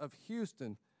virtues of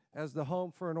Houston as the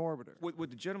home for an orbiter.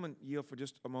 Would the gentleman yield for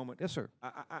just a moment? Yes, sir.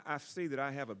 I see that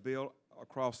I have a bill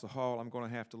across the hall. I'm going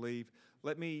to have to leave.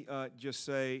 Let me just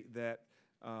say that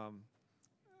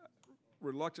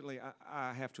reluctantly,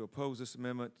 I have to oppose this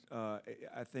amendment.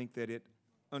 I think that it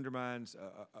undermines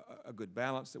a good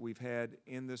balance that we've had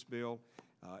in this bill,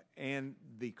 and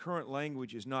the current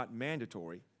language is not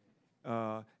mandatory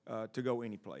to go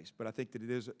anyplace. But I think that it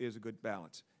is a good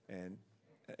balance, and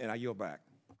I yield back.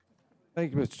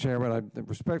 Thank you, Mr. Chairman. I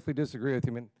respectfully disagree with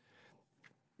you. I mean,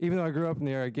 even though I grew up in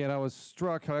the area, again, I was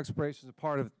struck how exploration is a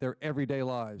part of their everyday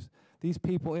lives. These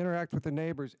people interact with their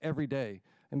neighbors every day,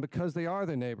 and because they are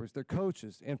their neighbors, they're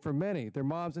coaches, and for many, they're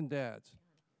moms and dads.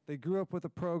 They grew up with a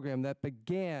program that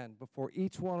began before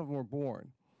each one of them were born.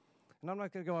 And I'm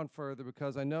not going to go on further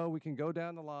because I know we can go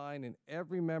down the line and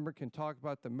every member can talk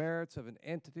about the merits of an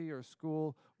entity or a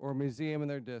school or a museum in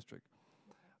their district.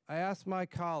 I asked my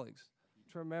colleagues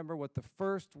to remember what the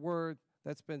first word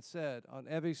that's been said on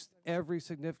every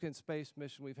significant space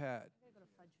mission we've had.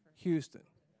 Houston.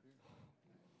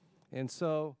 And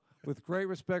so, with great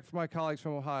respect for my colleagues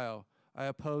from Ohio, I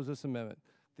oppose this amendment.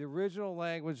 The original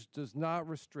language does not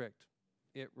restrict,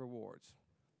 it rewards.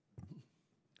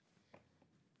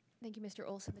 Thank you, Mr.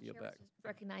 Olson. The Yield chair back.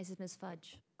 recognizes Ms.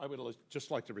 Fudge. I would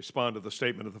just like to respond to the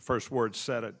statement of the first word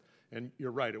said it. And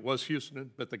you're right, it was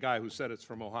Houston, but the guy who said it's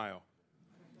from Ohio.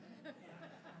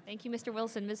 Thank you, Mr.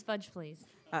 Wilson. Ms. Fudge, please.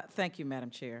 Thank you, Madam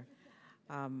Chair.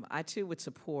 I, too, would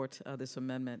support this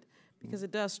amendment because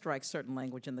it does strike certain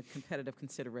language in the competitive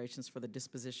considerations for the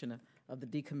disposition of the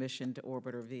decommissioned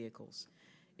orbiter vehicles.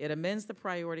 It amends the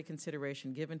priority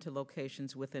consideration given to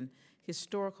locations with an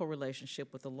historical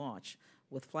relationship with the launch,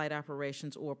 with flight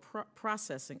operations or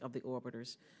processing of the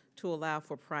orbiters to allow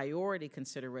for priority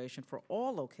consideration for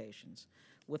all locations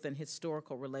with an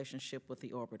historical relationship with the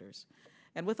orbiters.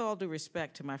 And with all due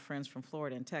respect to my friends from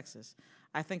Florida and Texas,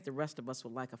 I think the rest of us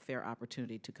would like a fair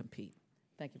opportunity to compete.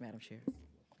 Thank you, Madam Chair.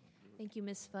 Thank you,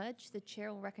 Ms. Fudge. The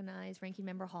chair will recognize Ranking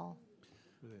Member Hall.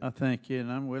 I thank you,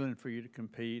 and I'm willing for you to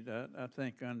compete. I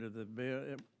think under the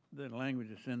bill, the language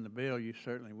that's in the bill, you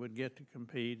certainly would get to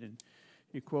compete. And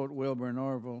you quote Wilbur and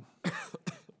Orville.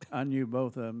 I knew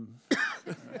both of them.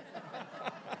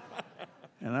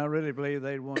 And I really believe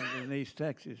they'd won it in East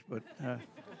Texas. But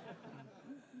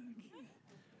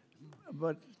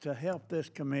to help this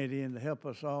committee and to help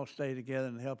us all stay together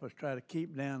and help us try to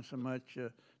keep down so much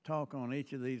talk on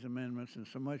each of these amendments and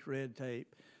so much red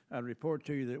tape, I'd report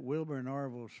to you that Wilbur and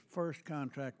Orville's first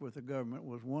contract with the government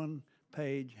was one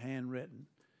page handwritten.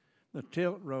 The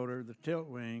tilt rotor, the tilt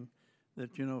wing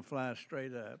that, you know, flies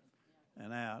straight up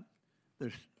and out,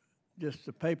 there's just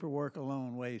the paperwork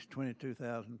alone weighs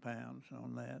 22,000 pounds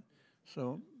on that.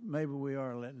 So maybe we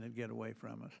are letting it get away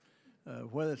from us.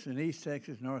 Whether it's in East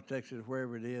Texas, North Texas,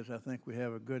 wherever it is, I think we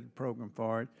have a good program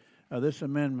for it. This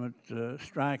amendment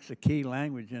strikes a key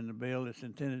language in the bill. It's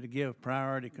intended to give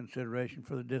priority consideration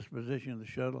for the disposition of the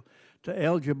shuttle to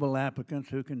eligible applicants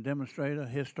who can demonstrate a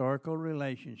historical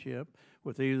relationship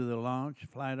with either the launch,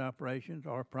 flight operations,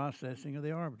 or processing of the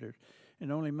orbiters. It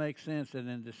only makes sense that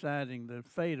in deciding the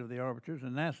fate of the orbiters, the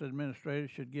NASA administrators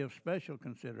should give special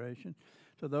consideration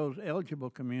to those eligible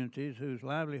communities whose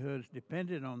livelihoods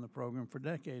depended on the program for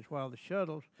decades. While the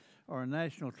shuttles are a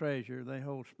national treasure, they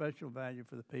hold special value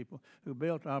for the people who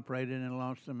built, operated, and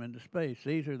launched them into space.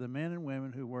 These are the men and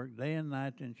women who work day and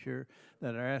night to ensure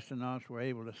that our astronauts were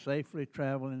able to safely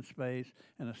travel in space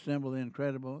and assemble the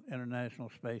incredible International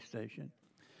Space Station.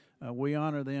 We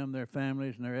honor them, their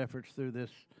families, and their efforts through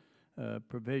this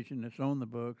provision that's on the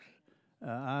books.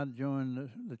 I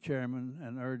join the chairman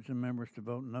and urge the members to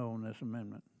vote no on this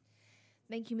amendment.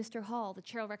 Thank you, Mr. Hall. The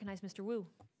chair will recognize Mr. Wu.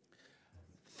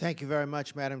 Thank you very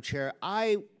much, Madam Chair.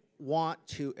 I want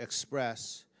to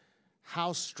express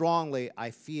how strongly I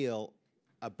feel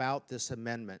about this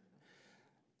amendment.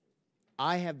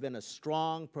 I have been a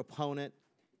strong proponent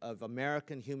of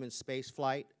American human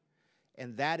spaceflight,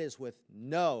 and that is with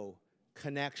no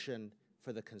connection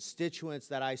for the constituents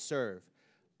that I serve,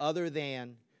 other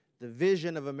than the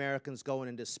vision of Americans going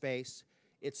into space,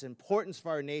 its importance for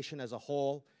our nation as a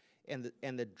whole,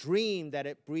 and the dream that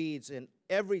it breeds in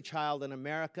every child in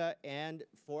America and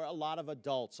for a lot of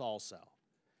adults also.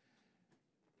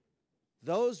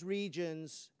 Those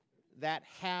regions that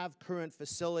have current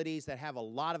facilities, that have a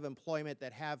lot of employment,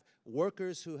 that have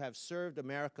workers who have served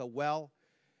America well,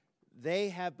 they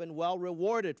have been well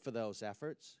rewarded for those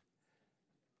efforts.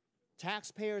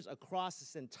 Taxpayers across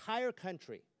this entire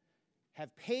country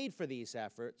have paid for these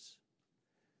efforts.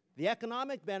 The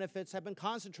economic benefits have been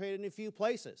concentrated in a few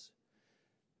places.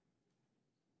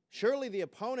 Surely the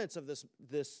opponents of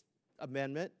this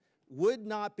amendment would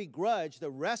not begrudge the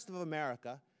rest of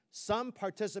America some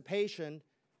participation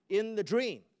in the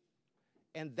dream.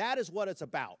 And that is what it's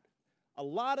about. A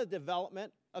lot of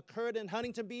development occurred in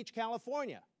Huntington Beach,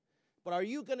 California. But are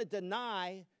you going to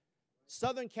deny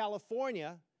Southern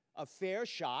California a fair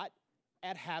shot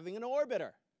at having an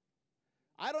orbiter.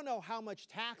 I don't know how much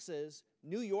taxes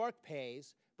New York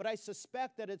pays, but I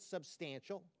suspect that it's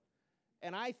substantial.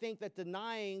 And I think that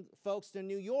denying folks in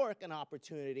New York an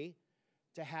opportunity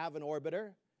to have an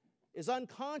orbiter is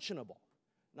unconscionable.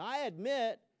 Now, I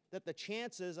admit that the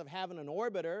chances of having an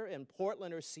orbiter in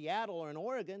Portland or Seattle or in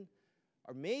Oregon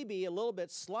are maybe a little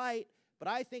bit slight, but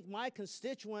I think my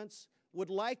constituents would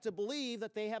like to believe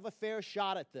that they have a fair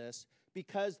shot at this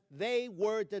because they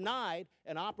were denied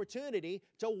an opportunity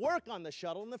to work on the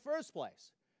shuttle in the first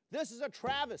place. This is a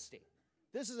travesty.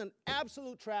 This is an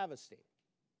absolute travesty.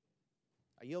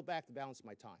 I yield back the balance of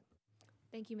my time.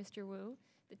 Thank you, Mr. Wu.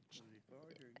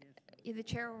 The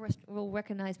chair will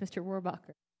recognize Mr.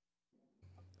 Rohrabacher.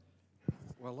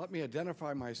 Well, let me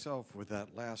identify myself with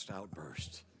that last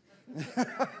outburst. If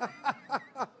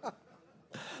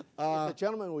the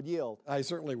gentleman would yield. I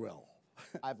certainly will.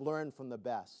 I've learned from the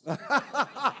best.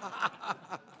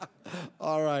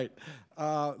 All right.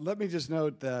 Let me just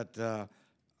note that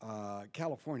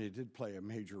California did play a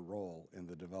major role in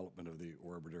the development of the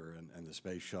orbiter and the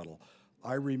space shuttle.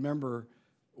 I remember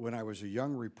when I was a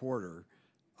young reporter,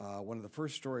 one of the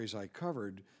first stories I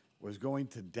covered was going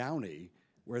to Downey,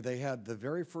 where they had the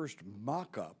very first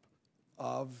mock-up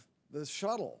of the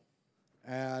shuttle.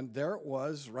 And there it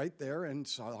was, right there in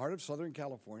the heart of Southern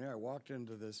California. I walked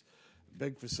into this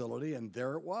big facility, and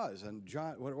there it was. And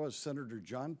Senator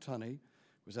John Tunney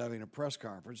was having a press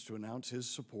conference to announce his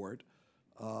support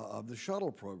of the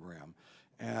shuttle program.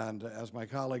 And as my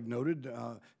colleague noted,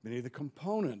 many of the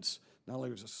components, not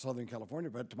only was it Southern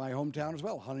California, but to my hometown as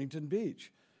well, Huntington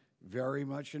Beach, very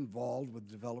much involved with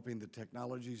developing the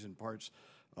technologies and parts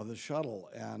of the shuttle.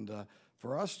 And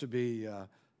for us to be,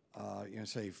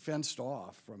 say, fenced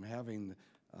off from having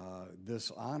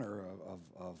this honor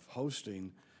of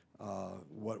hosting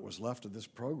what was left of this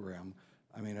program,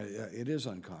 I mean, it is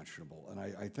unconscionable. And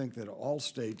I think that all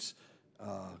states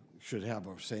should have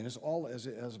a say in this.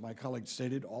 As my colleague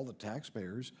stated, all the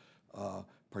taxpayers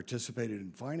participated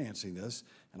in financing this,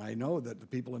 and I know that the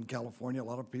people in California, a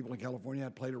lot of people in California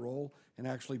had played a role in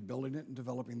actually building it and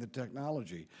developing the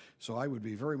technology. So I would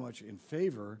be very much in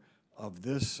favor of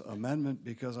this amendment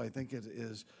because I think it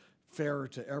is fair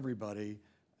to everybody,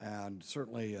 and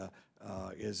certainly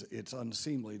it's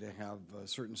unseemly to have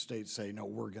certain states say, no,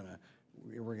 we're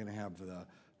gonna have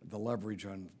the leverage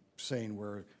on saying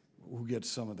who gets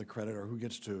some of the credit or who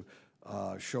gets to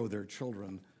show their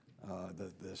children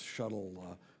this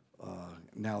shuttle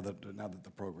now that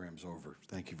the program's over.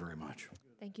 Thank you very much.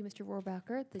 Thank you, Mr.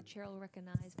 Rohrabacher. The chair will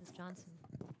recognize Ms. Johnson.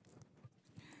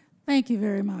 Thank you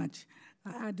very much.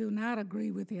 I do not agree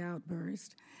with the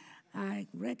outburst. I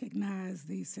recognize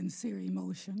the sincere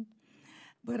emotion,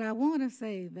 but I want to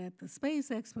say that the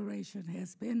space exploration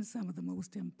has been some of the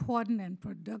most important and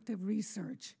productive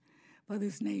research for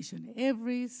this nation.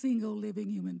 Every single living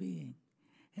human being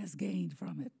has gained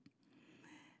from it.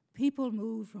 People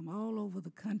moved from all over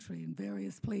the country in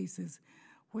various places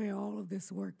where all of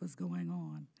this work was going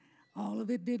on. All of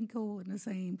it didn't go in the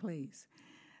same place.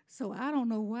 So I don't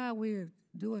know why we're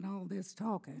doing all this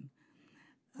talking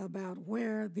about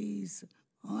where these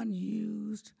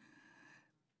unused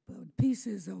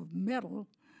pieces of metal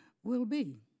will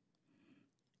be.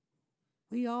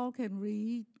 We all can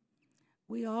read.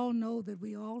 We all know that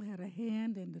we all had a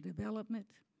hand in the development.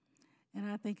 And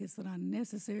I think it's an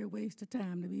unnecessary waste of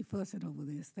time to be fussing over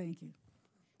this. Thank you.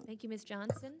 Thank you, Ms.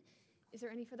 Johnson. Is there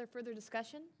any further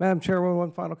discussion? Madam Chairwoman,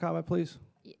 one final comment, please.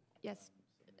 Yes.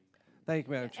 Thank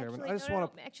you, Madam Chairman. Actually, I just no,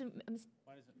 want to. no, actually,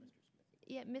 why is it Mr. Smith?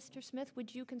 Yeah, Mr. Smith,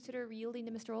 would you consider yielding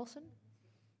to Mr. Olson?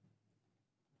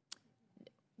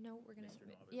 No, we're going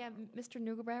to. Yeah, Mr.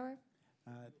 Neugebauer.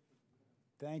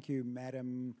 Thank you,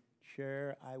 Madam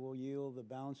Chair. I will yield the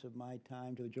balance of my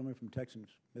time to the gentleman from Texas,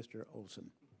 Mr.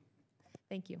 Olson.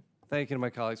 Thank you. Thank you to my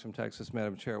colleagues from Texas,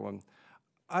 Madam Chairwoman.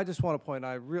 I just want to point out,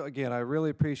 I really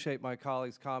appreciate my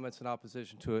colleagues' comments in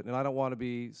opposition to it, and I don't want to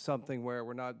be something where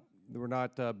we're not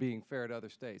being fair to other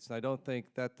states. And I don't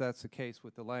think that that's the case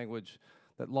with the language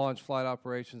that launch, flight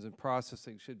operations, and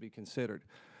processing should be considered.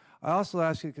 I also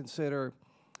ask you to consider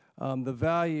the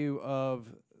value of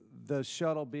the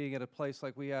shuttle being at a place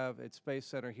like we have at Space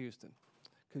Center Houston,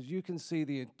 because you can see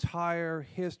the entire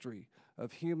history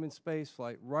of human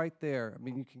spaceflight right there. I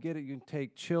mean, you can get it, you can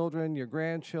take children, your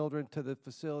grandchildren to the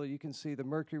facility. You can see the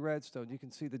Mercury Redstone. You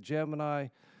can see the Gemini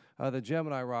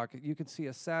rocket. You can see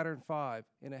a Saturn V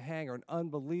in a hangar, an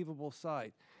unbelievable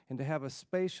sight. And to have a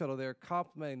space shuttle there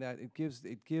complementing that, it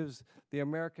gives the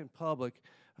American public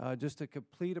just a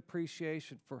complete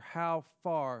appreciation for how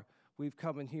far we've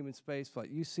come in human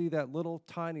spaceflight. You see that little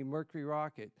tiny Mercury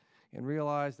rocket and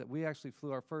realize that we actually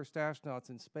flew our first astronauts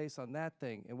in space on that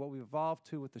thing, and what we've evolved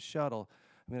to with the shuttle.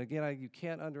 I mean, again, you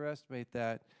can't underestimate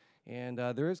that. And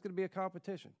there is going to be a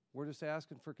competition. We're just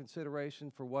asking for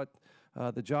consideration for what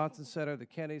the Johnson Center, the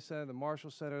Kennedy Center, the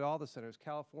Marshall Center, all the centers,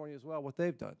 California as well, what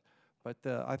they've done. But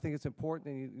I think it's important,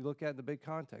 and you look at it in the big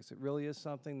context. It really is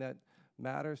something that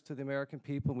matters to the American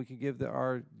people, and we can give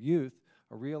our youth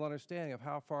a real understanding of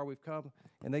how far we've come,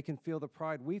 and they can feel the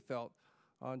pride we felt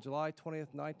on July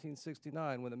 20th,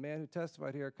 1969, when the man who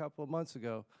testified here a couple of months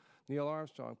ago, Neil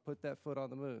Armstrong, put that foot on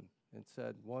the moon and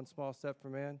said, "One small step for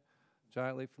man,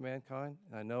 giant leap for mankind,"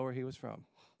 and I know where he was from.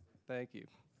 Thank you.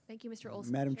 Thank you, Mr.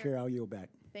 Olson. Madam Chair, I'll yield back.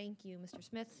 Thank you, Mr.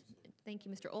 Smith. Thank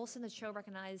you, Mr. Olson. The chair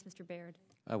recognizes Mr. Baird.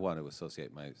 I want to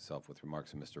associate myself with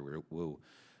remarks of Mr. Wu.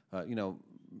 You know,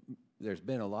 there's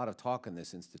been a lot of talk in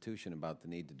this institution about the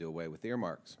need to do away with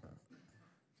earmarks.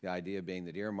 The idea being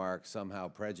that earmarks somehow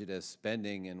prejudice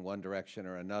spending in one direction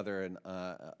or another and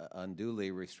unduly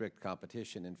restrict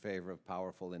competition in favor of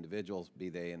powerful individuals, be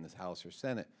they in this House or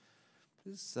Senate.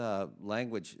 This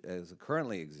language as it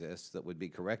currently exists that would be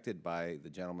corrected by the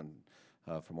gentleman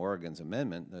from Oregon's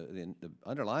amendment, the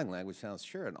underlying language sounds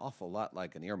sure an awful lot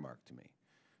like an earmark to me.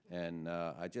 And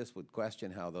I just would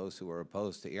question how those who are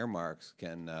opposed to earmarks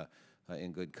can,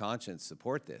 in good conscience,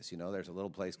 support this. You know, there's a little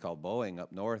place called Boeing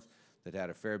up north that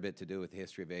had a fair bit to do with the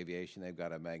history of aviation. They've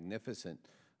got a magnificent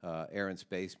air and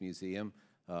space museum.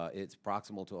 It's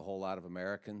proximal to a whole lot of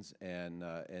Americans, and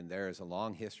there is a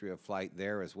long history of flight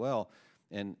there as well.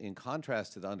 And in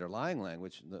contrast to the underlying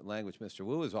language, the language Mr.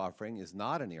 Wu is offering is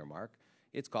not an earmark.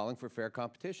 It's calling for fair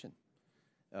competition.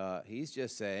 He's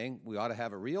just saying we ought to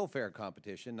have a real fair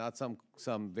competition, not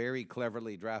some very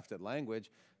cleverly drafted language.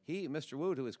 Mr.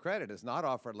 Wu, to his credit, has not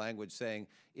offered language saying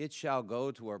it shall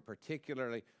go to a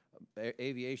particularly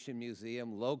aviation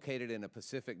museum located in a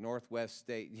Pacific Northwest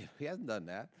state. He hasn't done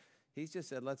that. He's just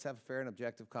said, let's have a fair and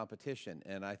objective competition,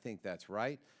 and I think that's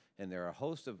right. And there are a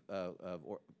host of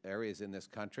areas in this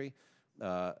country,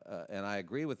 and I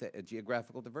agree with the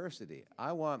geographical diversity.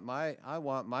 I want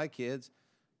my kids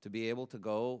to be able to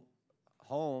go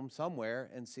home somewhere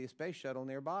and see a space shuttle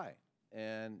nearby.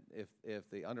 And if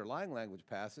the underlying language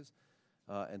passes,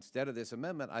 instead of this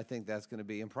amendment, I think that's going to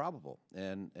be improbable.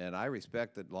 And I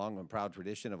respect the long and proud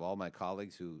tradition of all my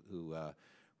colleagues who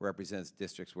represents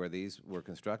districts where these were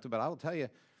constructed. But I will tell you,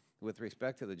 with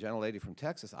respect to the gentlelady from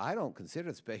Texas, I don't consider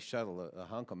the space shuttle a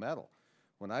hunk of metal.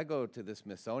 When I go to the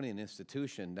Smithsonian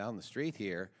Institution down the street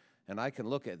here, and I can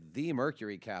look at the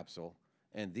Mercury capsule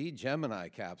and the Gemini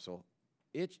capsule,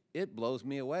 it blows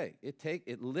me away.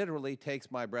 It literally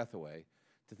takes my breath away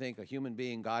to think a human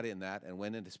being got in that and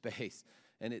went into space.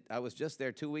 And I was just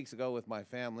there 2 weeks ago with my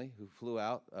family who flew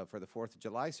out for the 4th of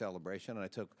July celebration, and I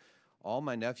took all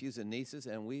my nephews and nieces,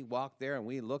 and we walked there and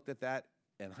we looked at that,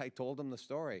 and I told them the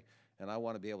story. And I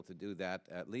want to be able to do that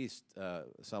at least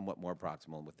somewhat more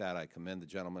proximal. And with that, I commend the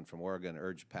gentleman from Oregon and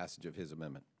urge passage of his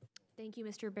amendment. Thank you,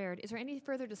 Mr. Baird. Is there any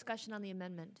further discussion on the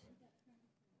amendment?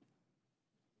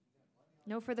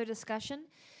 No further discussion.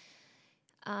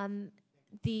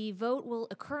 The vote will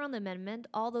occur on the amendment.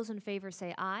 All those in favor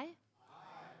say aye. Aye.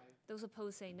 Those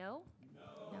opposed say no.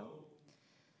 No.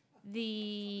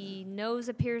 The noes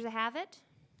appears to have it.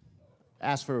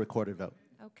 Ask for a recorded vote.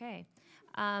 Okay.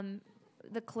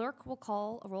 The clerk will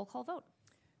call a roll call vote.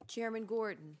 Chairman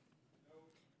Gordon.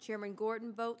 Chairman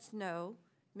Gordon votes no.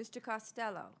 Mr.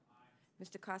 Costello.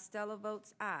 Mr. Costello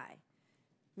votes aye.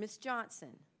 Ms.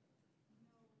 Johnson.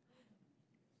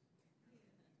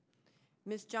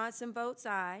 Ms. Johnson votes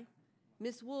aye.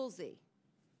 Ms. Woolsey.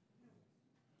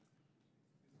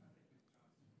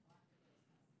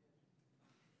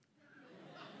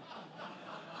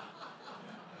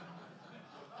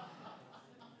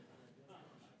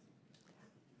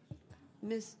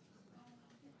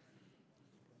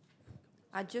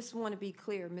 I just want to be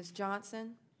clear. Ms.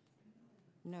 Johnson?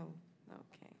 No.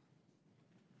 Okay.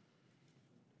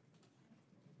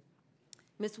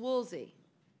 Ms. Woolsey?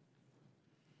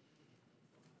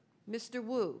 Mr.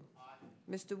 Wu? Aye.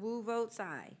 Mr. Wu votes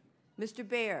aye. Mr.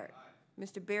 Baird? Aye.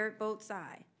 Mr. Baird votes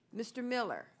aye. Mr.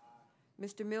 Miller? Aye.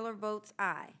 Mr. Miller votes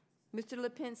aye. Mr.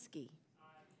 Lipinski?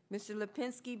 Aye. Mr.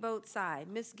 Lipinski votes aye.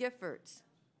 Ms. Giffords?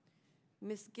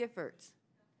 Ms. Giffords?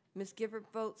 Ms. Gifford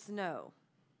votes no.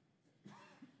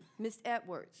 Ms.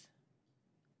 Edwards?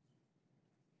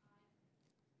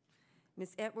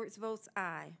 Ms. Edwards votes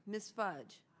aye. Ms.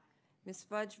 Fudge? Ms.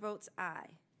 Fudge votes aye.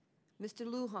 Mr.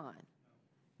 Lujan?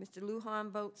 Mr.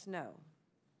 Lujan votes no.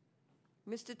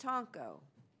 Mr. Tonko?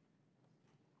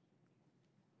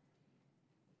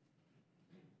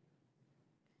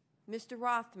 Mr.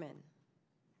 Rothman?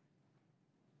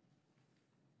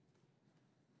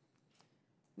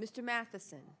 Mr.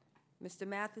 Matheson. Mr.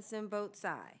 Matheson votes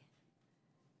aye.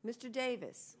 Mr.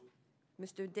 Davis.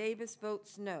 Mr. Davis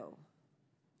votes no.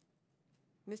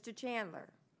 Mr. Chandler.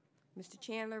 Mr.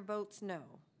 Chandler votes no.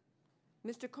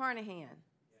 Mr. Carnahan.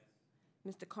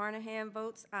 Yes. Mr. Carnahan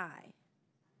votes aye.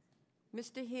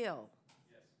 Mr. Hill.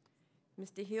 Yes.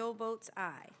 Mr. Hill votes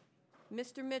aye.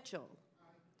 Mr. Mitchell.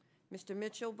 Aye. Mr.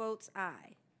 Mitchell votes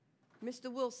aye.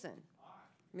 Mr. Wilson.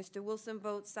 Aye. Mr. Wilson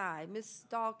votes aye. Ms.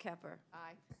 Dahlkemper.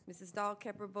 Aye. Mrs.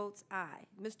 Dahlkemper votes aye.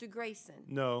 Mr. Grayson.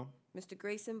 No. Mr.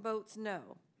 Grayson votes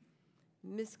no.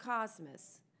 Ms.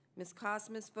 Cosmas. Ms.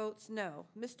 Cosmas votes no.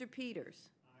 Mr. Peters.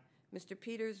 Aye. Mr.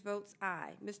 Peters votes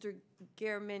aye. Mr.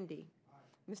 Garamendi.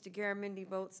 Aye. Mr. Garamendi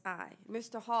votes aye.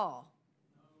 Mr. Hall.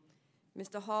 No.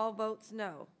 Mr. Hall votes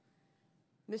no.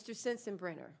 Mr.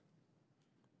 Sensenbrenner.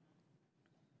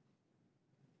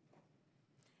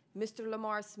 Mr.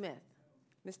 Lamar Smith.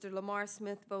 Mr. Lamar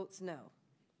Smith votes no.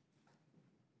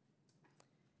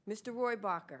 Mr.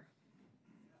 Roybacher.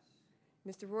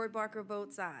 Yes. Mr. Roybacher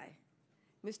votes aye.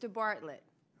 Mr. Bartlett.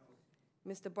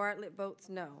 No. Mr. Bartlett votes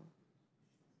no.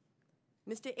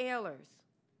 Mr. Ehlers.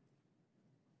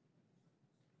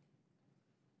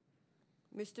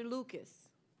 Mr. Lucas.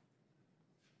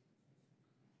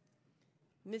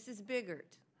 Mrs.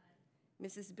 Biggert. Aye.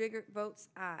 Mrs. Biggert votes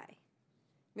aye.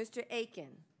 Mr. Aiken.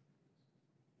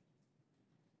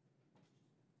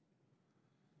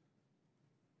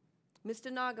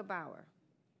 Mr. Nagelbauer.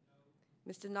 No.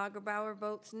 Mr. Nagelbauer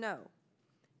votes no.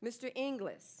 Mr.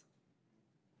 Inglis.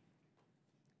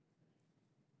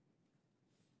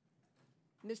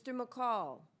 Mr.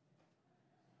 McCall.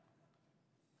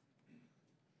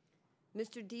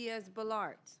 Mr.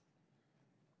 Diaz-Balart.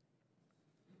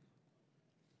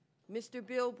 Mr.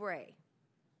 Bilbray.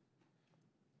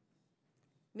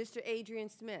 Mr. Adrian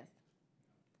Smith.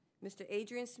 Mr.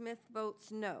 Adrian Smith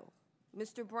votes no.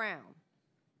 Mr. Brown.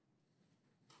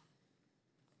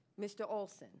 Mr.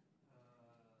 Olson.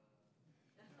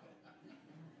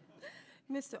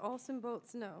 Mr. Olson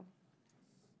votes no.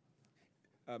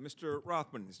 Mr.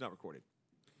 Rothman is not recorded.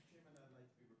 Chairman, I'd like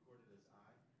to be recorded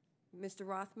as aye. Mr.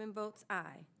 Rothman votes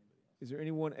aye. Is there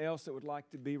anyone else that would like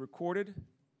to be recorded?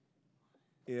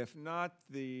 If not,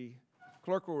 the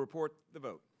clerk will report the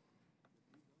vote.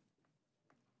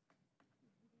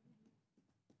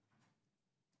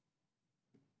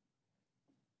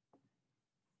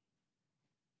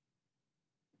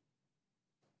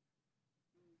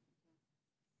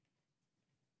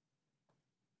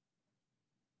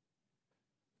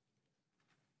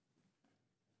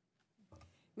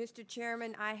 Mr.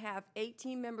 Chairman, I have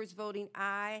 18 members voting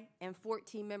aye and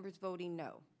 14 members voting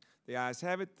no. The ayes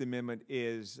have it. The amendment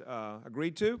is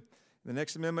agreed to. The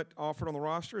next amendment offered on the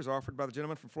roster is offered by the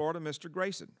gentleman from Florida, Mr.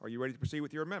 Grayson. Are you ready to proceed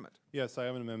with your amendment? Yes, I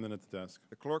have an amendment at the desk.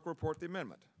 The clerk will report the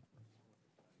amendment.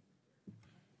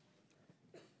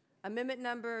 Amendment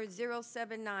number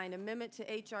 079, amendment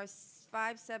to H.R.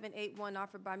 5781,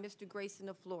 offered by Mr. Grayson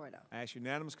of Florida. I ask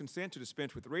unanimous consent to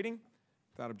dispense with the reading.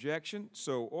 Without objection,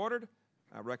 so ordered.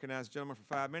 I recognize the gentleman for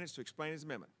 5 minutes to explain his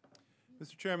amendment.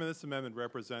 Mr. Chairman, this amendment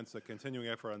represents a continuing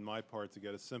effort on my part to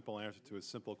get a simple answer to a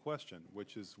simple question,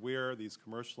 which is where these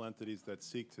commercial entities that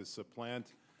seek to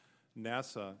supplant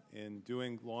NASA in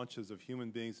doing launches of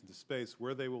human beings into space,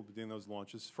 where they will be doing those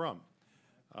launches from.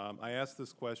 I asked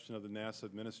this question of the NASA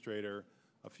administrator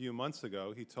a few months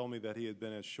ago. He told me that he had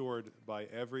been assured by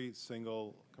every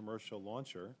single commercial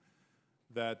launcher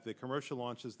that the commercial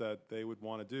launches that they would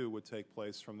want to do would take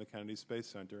place from the Kennedy Space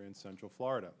Center in Central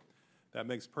Florida. That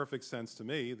makes perfect sense to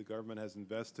me. The government has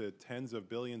invested tens of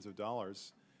billions of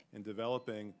dollars in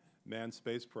developing manned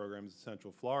space programs in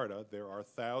Central Florida. There are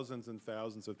thousands and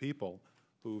thousands of people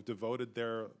who've devoted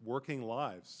their working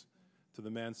lives to the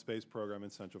manned space program in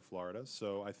Central Florida.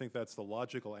 So I think that's the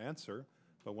logical answer.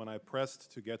 But when I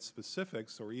pressed to get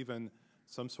specifics or even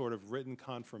some sort of written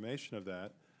confirmation of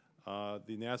that,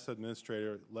 the NASA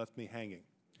administrator left me hanging.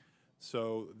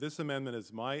 So this amendment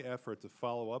is my effort to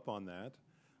follow up on that.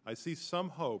 I see some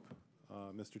hope,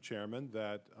 Mr. Chairman,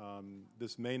 that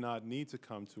this may not need to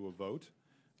come to a vote,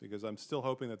 because I'm still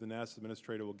hoping that the NASA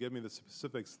administrator will give me the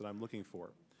specifics that I'm looking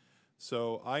for.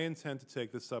 So I intend to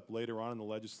take this up later on in the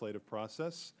legislative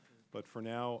process, but for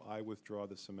now, I withdraw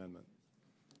this amendment.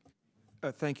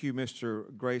 Thank you,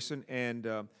 Mr. Grayson.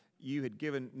 And you had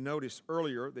given notice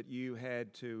earlier that you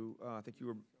had to, I think you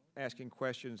were asking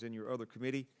questions in your other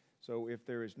committee. So if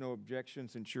there is no objection,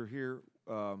 since you're here,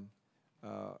 okay,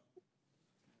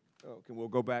 we'll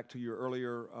go back to your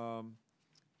earlier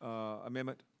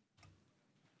amendment.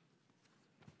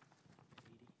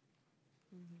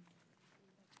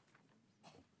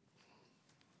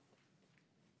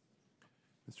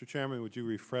 Mr. Chairman, would you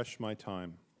refresh my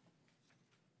time?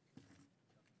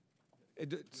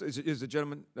 Is the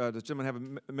gentleman, does the gentleman have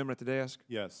an amendment at the desk?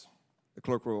 Yes. The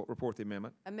clerk will report the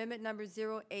amendment. Amendment number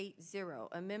 080,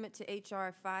 amendment to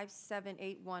H.R.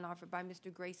 5781, offered by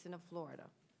Mr. Grayson of Florida.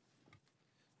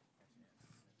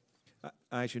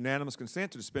 I ask unanimous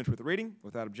consent to dispense with the reading.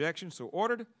 Without objection, so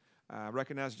ordered. I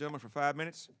recognize the gentleman for 5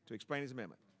 minutes to explain his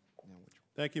amendment.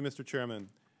 Thank you, Mr. Chairman.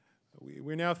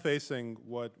 We're now facing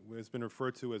what has been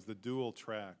referred to as the dual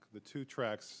track, the two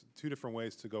tracks, two different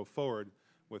ways to go forward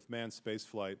with manned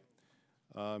spaceflight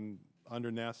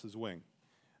under NASA's wing.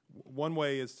 One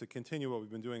way is to continue what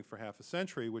we've been doing for half a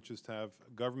century, which is to have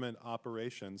government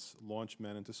operations launch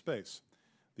men into space.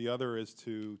 The other is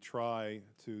to try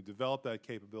to develop that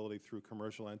capability through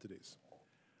commercial entities.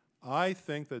 I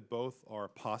think that both are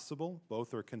possible,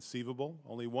 both are conceivable.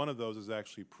 Only one of those is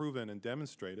actually proven and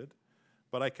demonstrated,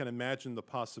 but I can imagine the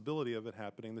possibility of it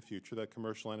happening in the future, that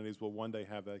commercial entities will one day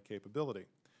have that capability.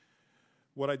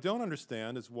 What I don't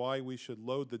understand is why we should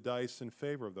load the dice in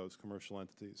favor of those commercial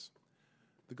entities.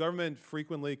 The government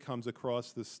frequently comes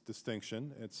across this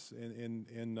distinction. It's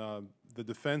in the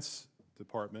Defense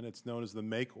Department, it's known as the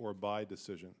make or buy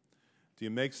decision. Do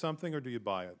you make something or do you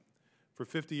buy it? For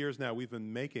 50 years now, we've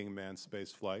been making manned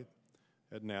space flight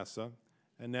at NASA,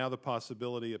 and now the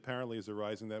possibility apparently is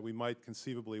arising that we might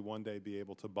conceivably one day be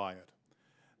able to buy it.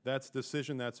 That's a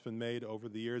decision that's been made over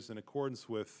the years in accordance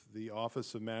with the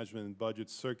Office of Management and Budget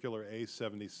Circular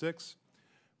A76,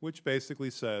 which basically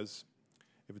says,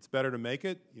 if it's better to make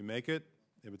it, you make it.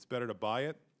 If it's better to buy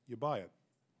it, you buy it.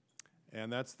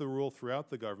 And that's the rule throughout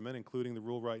the government, including the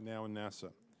rule right now in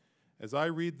NASA. As I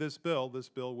read this bill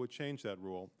would change that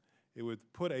rule. It would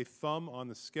put a thumb on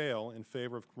the scale in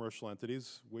favor of commercial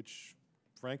entities, which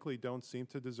frankly don't seem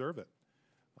to deserve it.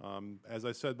 As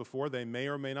I said before, they may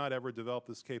or may not ever develop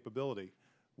this capability.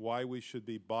 Why we should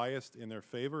be biased in their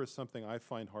favor is something I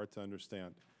find hard to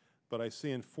understand. But I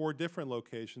see in 4 different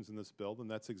locations in this bill, and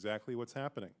that's exactly what's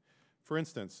happening. For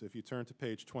instance, if you turn to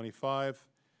page 25,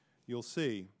 you'll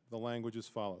see the language as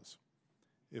follows.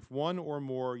 If one or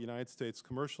more United States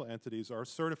commercial entities are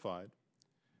certified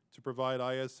to provide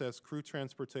ISS crew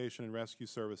transportation and rescue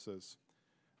services,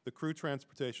 the crew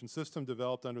transportation system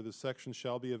developed under this section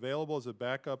shall be available as a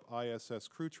backup ISS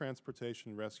crew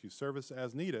transportation and rescue service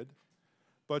as needed,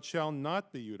 but shall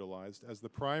not be utilized as the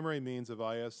primary means of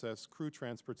ISS crew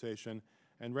transportation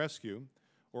and rescue,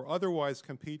 or otherwise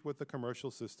compete with the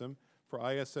commercial system for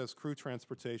ISS crew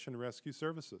transportation and rescue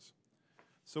services.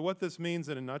 So what this means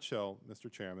in a nutshell,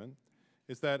 Mr. Chairman,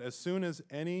 is that as soon as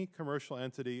any commercial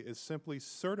entity is simply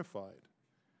certified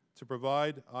to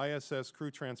provide ISS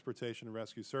crew transportation and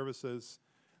rescue services,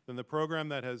 then the program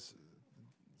that has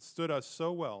stood us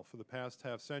so well for the past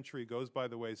half century goes by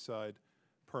the wayside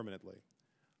permanently.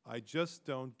 I just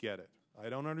don't get it. I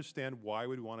don't understand why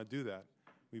we'd want to do that.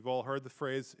 We've all heard the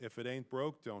phrase, if it ain't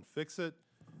broke, don't fix it.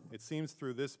 It seems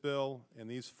through this bill and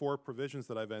these 4 provisions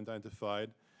that I've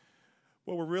identified,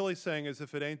 what we're really saying is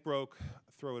if it ain't broke,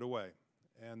 throw it away.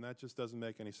 And that just doesn't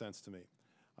make any sense to me.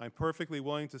 I'm perfectly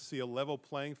willing to see a level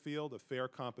playing field, a fair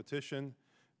competition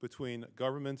between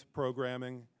government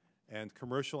programming and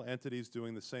commercial entities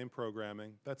doing the same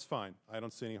programming. That's fine. I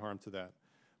don't see any harm to that.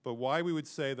 But why we would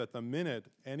say that the minute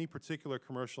any particular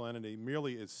commercial entity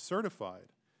merely is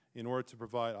certified in order to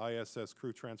provide ISS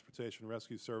crew transportation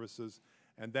rescue services,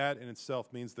 and that in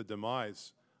itself means the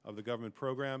demise of the government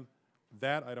program,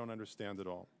 that I don't understand at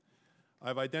all.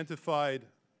 I've identified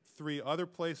 3 other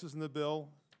places in the bill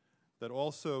that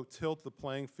also tilt the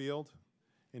playing field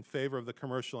in favor of the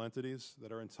commercial entities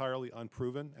that are entirely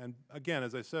unproven. And again,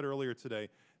 as I said earlier today,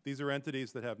 these are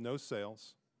entities that have no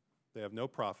sales, they have no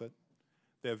profit,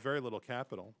 they have very little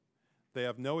capital, they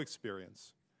have no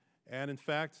experience, and in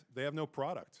fact, they have no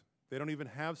product. They don't even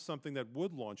have something that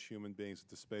would launch human beings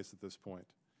into space at this point.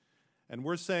 And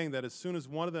we're saying that as soon as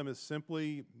one of them is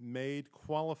simply made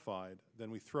qualified, then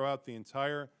we throw out the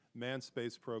entire manned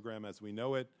space program as we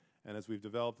know it and as we've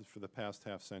developed it for the past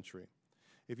half century.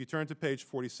 If you turn to page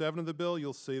 47 of the bill,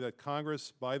 you'll see that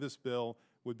Congress, by this bill,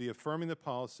 would be affirming the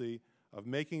policy of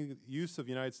making use of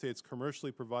United States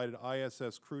commercially provided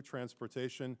ISS crew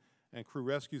transportation and crew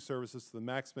rescue services to the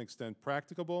maximum extent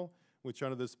practicable, which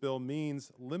under this bill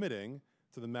means limiting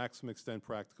to the maximum extent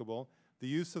practicable the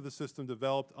use of the system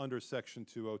developed under Section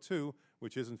 202,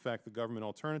 which is in fact the government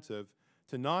alternative,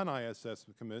 to non-ISS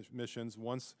missions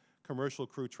once commercial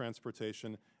crew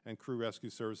transportation and crew rescue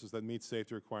services that meet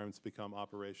safety requirements become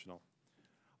operational.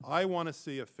 I want to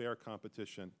see a fair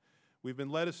competition. We've been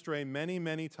led astray many,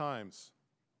 many times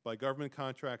by government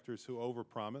contractors who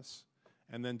overpromise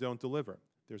and then don't deliver.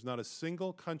 There's not a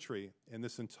single country in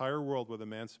this entire world with a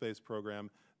manned space program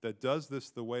that does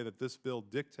this the way that this bill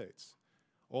dictates.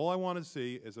 All I want to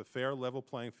see is a fair, level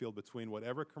playing field between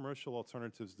whatever commercial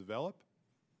alternatives develop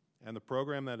and the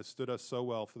program that has stood us so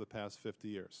well for the past 50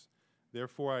 years.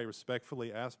 Therefore, I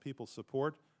respectfully ask people's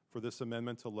support for this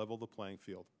amendment to level the playing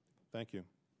field. Thank you.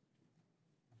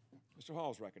 Mr.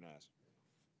 Hall is recognized.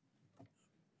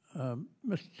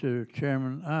 Mr.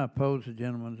 Chairman, I oppose the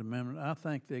gentleman's amendment. I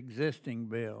think the existing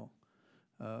bill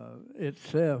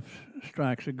itself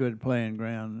strikes a good playing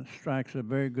ground, strikes a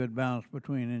very good balance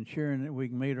between ensuring that we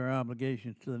can meet our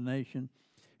obligations to the nation,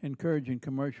 encouraging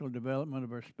commercial development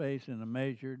of our space in a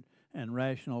measured and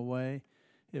rational way.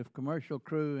 If commercial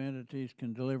crew entities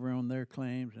can deliver on their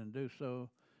claims and do so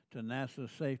to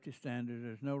NASA's safety standards,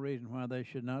 there's no reason why they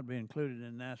should not be included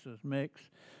in NASA's mix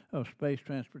of space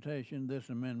transportation. This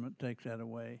amendment takes that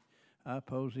away. I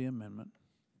oppose the amendment.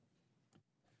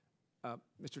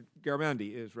 Mr.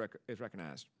 Garamendi is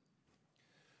recognized.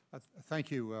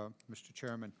 Thank you, Mr.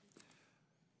 Chairman.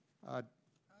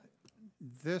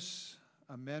 This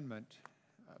amendment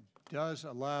does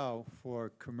allow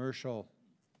for commercial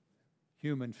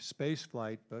human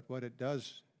spaceflight, but what it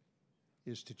does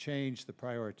is to change the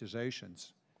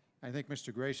prioritizations. I think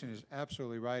Mr. Grayson is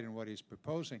absolutely right in what he's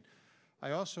proposing.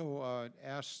 I also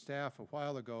asked staff a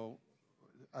while ago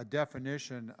a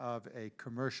definition of a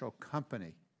commercial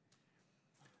company.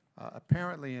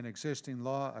 Apparently, in existing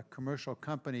law, a commercial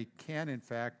company can, in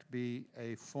fact, be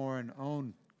a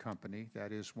foreign-owned company,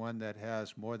 that is, one that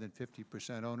has more than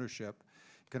 50% ownership.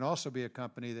 It can also be a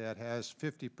company that has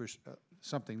 50%,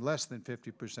 something less than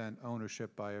 50%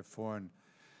 ownership by a foreign.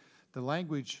 The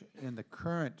language in the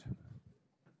current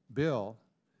bill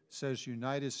says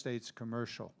United States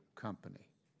Commercial Company.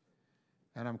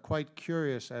 And I'm quite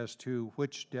curious as to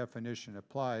which definition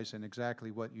applies and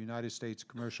exactly what United States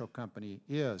Commercial Company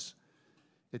is.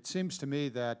 It seems to me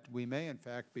that we may, in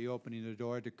fact, be opening the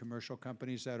door to commercial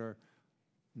companies that are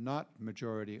not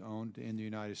majority owned in the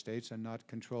United States and not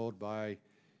controlled by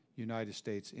United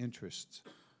States interests.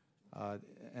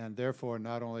 And therefore,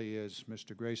 not only is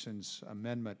Mr. Grayson's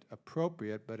amendment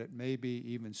appropriate, but it may be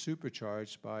even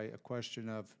supercharged by a question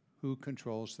of who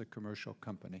controls the commercial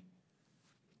company.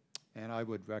 And I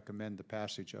would recommend the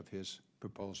passage of his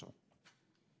proposal.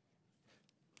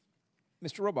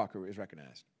 Mr. Robacher is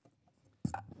recognized.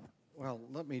 Well,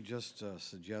 let me just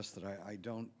suggest that I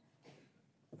don't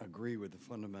agree with the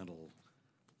fundamental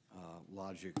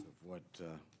logic of what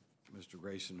Mr.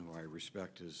 Grayson, who I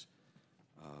respect his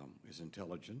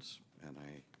intelligence, and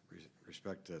I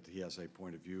respect that he has a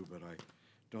point of view, but I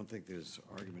don't think his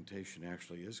argumentation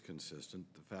actually is consistent.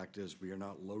 The fact is we are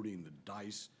not loading the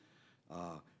dice.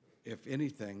 If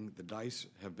anything, the dice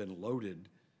have been loaded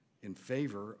in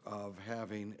favor of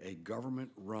having a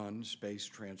government-run space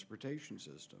transportation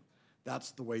system. That's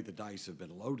the way the dice have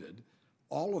been loaded.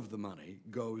 All of the money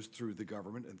goes through the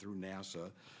government and through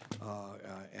NASA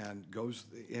and goes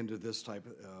into this type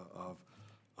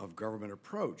of government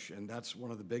approach. And that's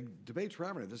one of the big debates we're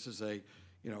having. This is a,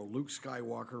 Luke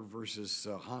Skywalker versus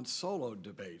Han Solo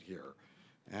debate here.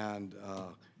 And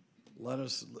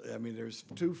there's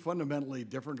two fundamentally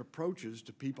different approaches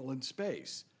to people in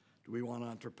space. Do we want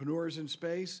entrepreneurs in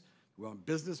space? Do we want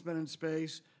businessmen in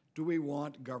space? Do we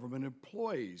want government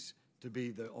employees to be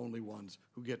the only ones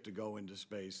who get to go into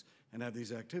space and have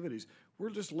these activities? We're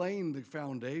just laying the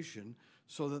foundation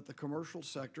so that the commercial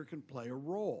sector can play a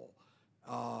role.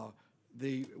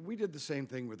 We did the same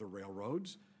thing with the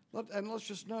railroads. And let's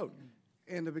just note,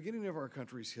 in the beginning of our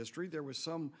country's history, there was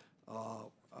some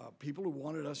people who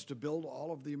wanted us to build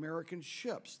all of the American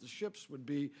ships. The ships would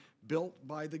be built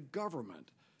by the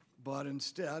government. But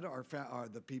instead,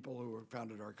 the people who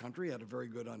founded our country had a very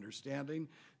good understanding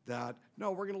that,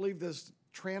 no, we're going to leave this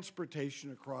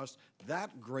transportation across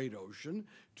that great ocean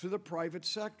to the private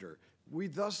sector. We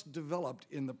thus developed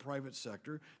in the private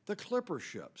sector the clipper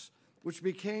ships, which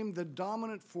became the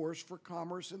dominant force for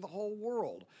commerce in the whole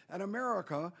world. And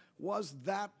America was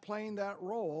playing that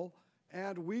role,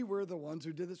 and we were the ones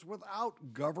who did this without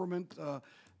government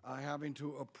having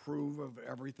to approve of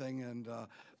everything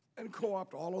and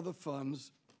co-opt all of the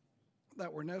funds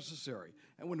that were necessary.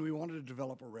 And when we wanted to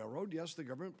develop a railroad, yes, the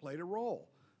government played a role.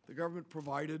 The government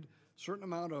provided a certain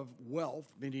amount of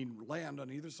wealth, meaning land on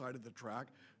either side of the track,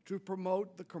 to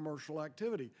promote the commercial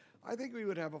activity. I think we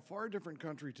would have a far different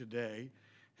country today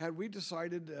had we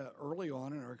decided early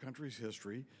on in our country's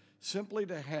history simply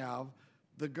to have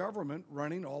the government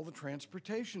running all the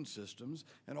transportation systems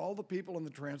and all the people in the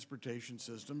transportation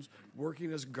systems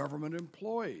working as government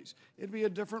employees. It'd be a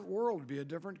different world, it'd be a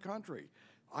different country.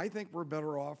 I think we're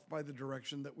better off by the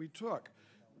direction that we took.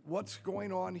 What's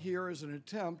going on here is an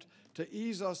attempt to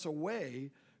ease us away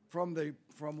from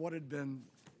what had been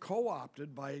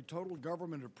co-opted by a total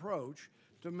government approach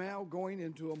to now going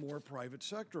into a more private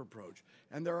sector approach.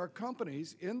 And there are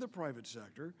companies in the private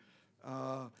sector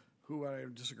who, I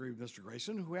disagree with Mr.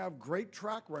 Grayson, who have great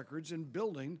track records in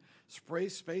building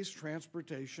space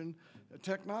transportation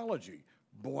technology.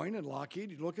 Boeing and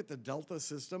Lockheed, you look at the Delta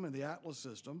system and the Atlas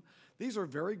system, these are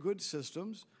very good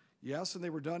systems, yes, and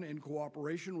they were done in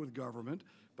cooperation with government,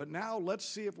 but now let's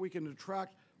see if we can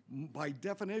attract, by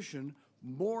definition,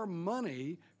 more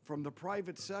money from the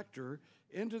private sector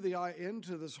into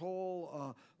this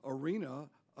whole arena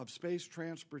of space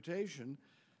transportation.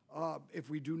 If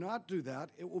we do not do that,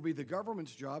 it will be the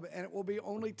government's job, and it will be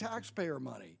only taxpayer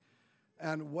money.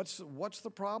 And what's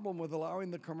the problem with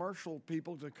allowing the commercial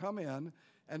people to come in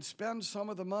and spend some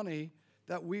of the money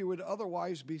that we would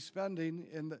otherwise be spending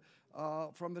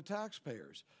from the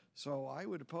taxpayers? So I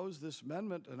would oppose this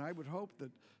amendment, and I would hope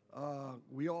that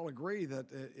we all agree that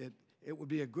it would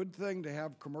be a good thing to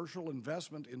have commercial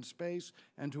investment in space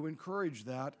and to encourage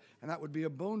that, and that would be a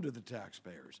boon to the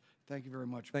taxpayers. Thank you very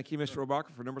much. Thank you, Mr.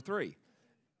 Robacher, for number 3.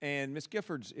 And Ms.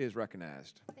 Giffords is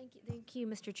recognized. Thank you,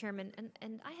 Mr. Chairman.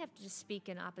 And I have to just speak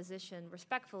in opposition,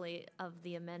 respectfully, of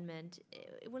the amendment.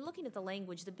 When looking at the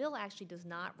language, the bill actually does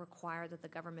not require that the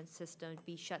government system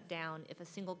be shut down if a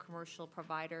single commercial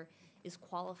provider is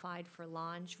qualified for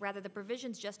launch. Rather, the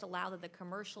provisions just allow that the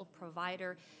commercial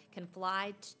provider can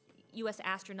fly U.S.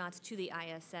 astronauts to the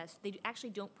ISS. They actually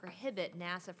don't prohibit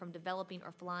NASA from developing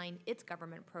or flying its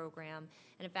government program.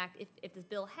 And in fact, if this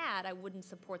bill had, I wouldn't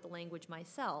support the language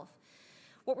myself.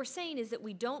 What we're saying is that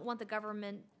we don't want the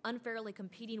government unfairly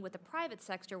competing with the private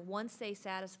sector once they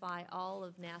satisfy all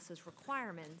of NASA's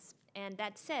requirements. And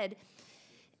that said,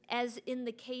 as in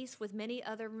the case with many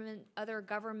other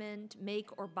government make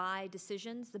or buy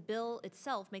decisions, the bill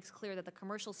itself makes clear that the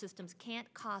commercial systems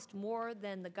can't cost more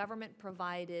than the government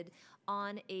provided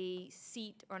on a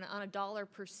seat or on a dollar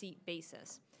per seat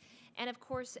basis. And of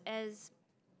course, as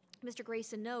Mr.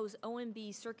 Grayson knows,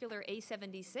 OMB Circular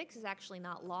A76 is actually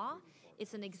not law.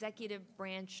 It's an executive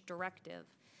branch directive.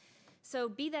 So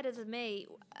be that as it may,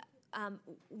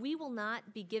 we will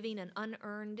not be giving an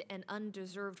unearned and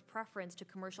undeserved preference to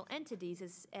commercial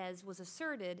entities, as was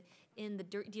asserted in the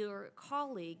dear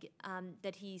colleague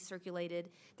that he circulated.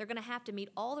 They're going to have to meet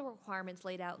all the requirements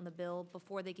laid out in the bill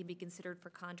before they can be considered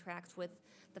for contracts with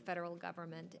the federal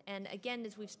government. And again,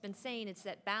 as we've been saying, it's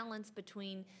that balance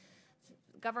between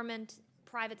government,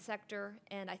 private sector,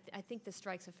 and I think this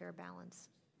strikes a fair balance.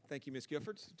 Thank you, Ms.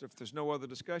 Giffords. If there's no other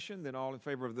discussion, then all in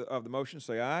favor of the motion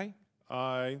say aye.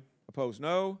 Aye. Opposed,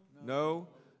 no. No.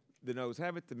 The noes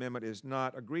have it. The amendment is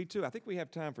not agreed to. I think we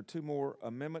have time for 2 more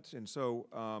amendments, and so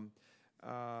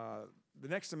the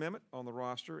next amendment on the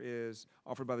roster is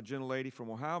offered by the gentlelady from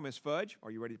Ohio, Ms. Fudge. Are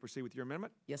you ready to proceed with your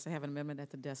amendment? Yes, I have an amendment at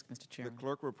the desk, Mr. Chairman. The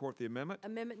clerk will report the amendment.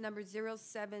 Amendment number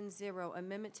 070,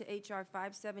 amendment to H.R.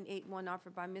 5781,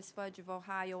 offered by Ms. Fudge of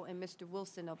Ohio and Mr.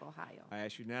 Wilson of Ohio. I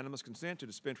ask unanimous consent to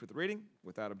dispense with the reading.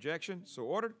 Without objection, so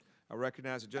ordered. I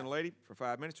recognize the gentlelady for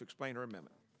 5 minutes to explain her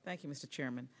amendment. Thank you, Mr.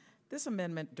 Chairman. This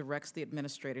amendment directs the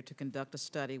administrator to conduct a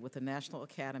study with the national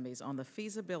academies on the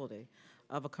feasibility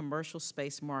of a commercial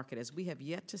space market, as we have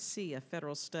yet to see a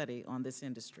federal study on this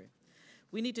industry.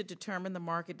 We need to determine the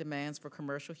market demands for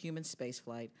commercial human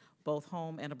spaceflight, both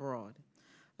home and abroad.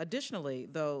 Additionally,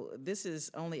 though this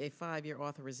is only a 5-year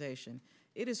authorization,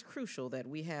 it is crucial that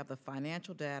we have the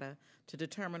financial data to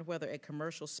determine whether a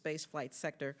commercial spaceflight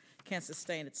sector can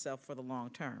sustain itself for the long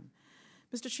term.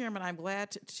 Mr. Chairman, I'm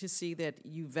glad to see that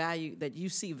you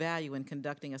see value in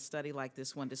conducting a study like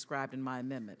this one described in my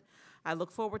amendment. I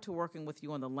look forward to working with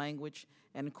you on the language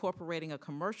and incorporating a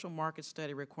commercial market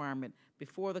study requirement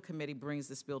before the committee brings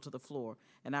this bill to the floor,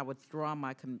 and I withdraw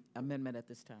my amendment at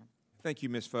this time. Thank you,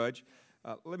 Ms. Fudge.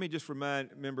 Let me just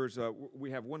remind members,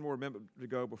 we have 1 more amendment to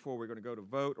go before we're going to go to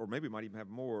vote, or maybe we might even have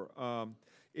more.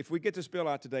 If we get this bill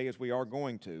out today, as we are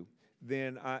going to,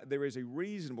 then there is a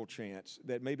reasonable chance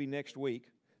that maybe next week,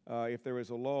 if there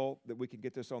is a lull, that we can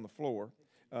get this on the floor,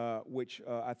 which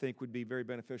I think would be very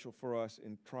beneficial for us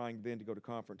in trying then to go to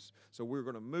conference. So we're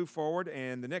going to move forward,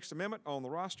 and the next amendment on the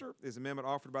roster is an amendment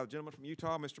offered by the gentleman from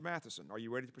Utah, Mr. Matheson. Are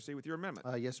you ready to proceed with your amendment?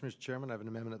 Yes, Mr. Chairman, I have an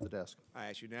amendment at the desk. I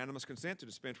ask unanimous consent to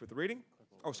dispense with the reading.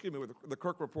 Oh, excuse me, with the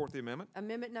clerk report the amendment.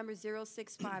 Amendment number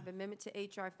 065, amendment to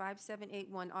H.R.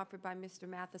 5781, offered by Mr.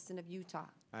 Matheson of Utah.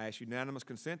 I ask unanimous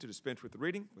consent to dispense with the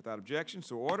reading. Without objection,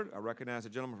 so ordered. I recognize the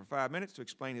gentleman for 5 minutes to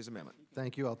explain his amendment.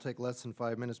 Thank you. I'll take less than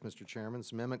 5 minutes, Mr. Chairman.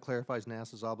 This amendment clarifies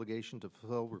NASA's obligation to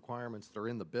fulfill requirements that are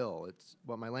in the bill.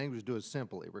 What my language do is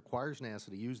simple. It requires NASA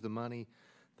to use the money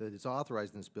that is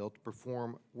authorized in this bill to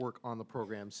perform work on the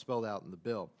program spelled out in the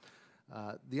bill.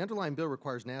 The underlying bill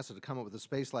requires NASA to come up with a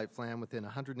spaceflight plan within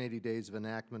 180 days of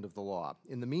enactment of the law.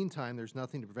 In the meantime, there's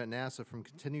nothing to prevent NASA from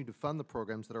continuing to fund the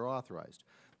programs that are authorized.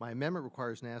 My amendment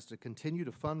requires NASA to continue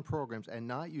to fund programs and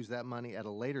not use that money at a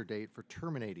later date for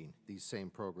terminating these same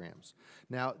programs.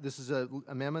 Now, this is an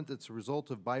amendment that's a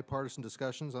result of bipartisan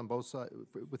discussions on both sides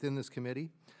within this committee.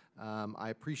 I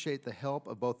appreciate the help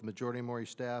of both the majority and minority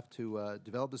staff to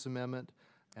develop this amendment.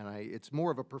 And it's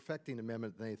more of a perfecting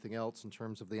amendment than anything else in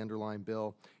terms of the underlying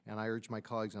bill, and I urge my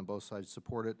colleagues on both sides to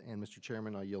support it. And, Mr.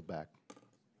 Chairman, I yield back.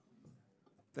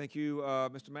 Thank you,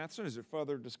 Mr. Matheson. Is there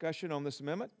further discussion on this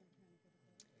amendment?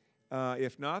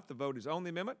 If not, the vote is on the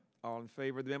amendment. All in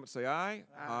favor of the amendment say aye.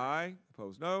 Aye.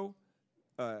 Opposed, no.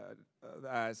 The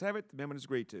ayes have it. The amendment is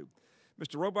agreed to.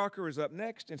 Mr. Robacher is up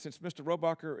next, and since Mr.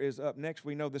 Robacher is up next,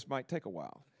 we know this might take a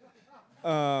while.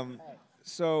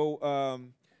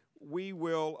 We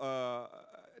will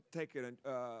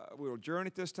we'll adjourn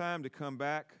at this time to come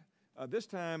back, this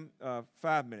time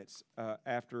 5 minutes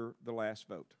after the last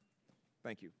vote.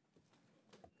 Thank you.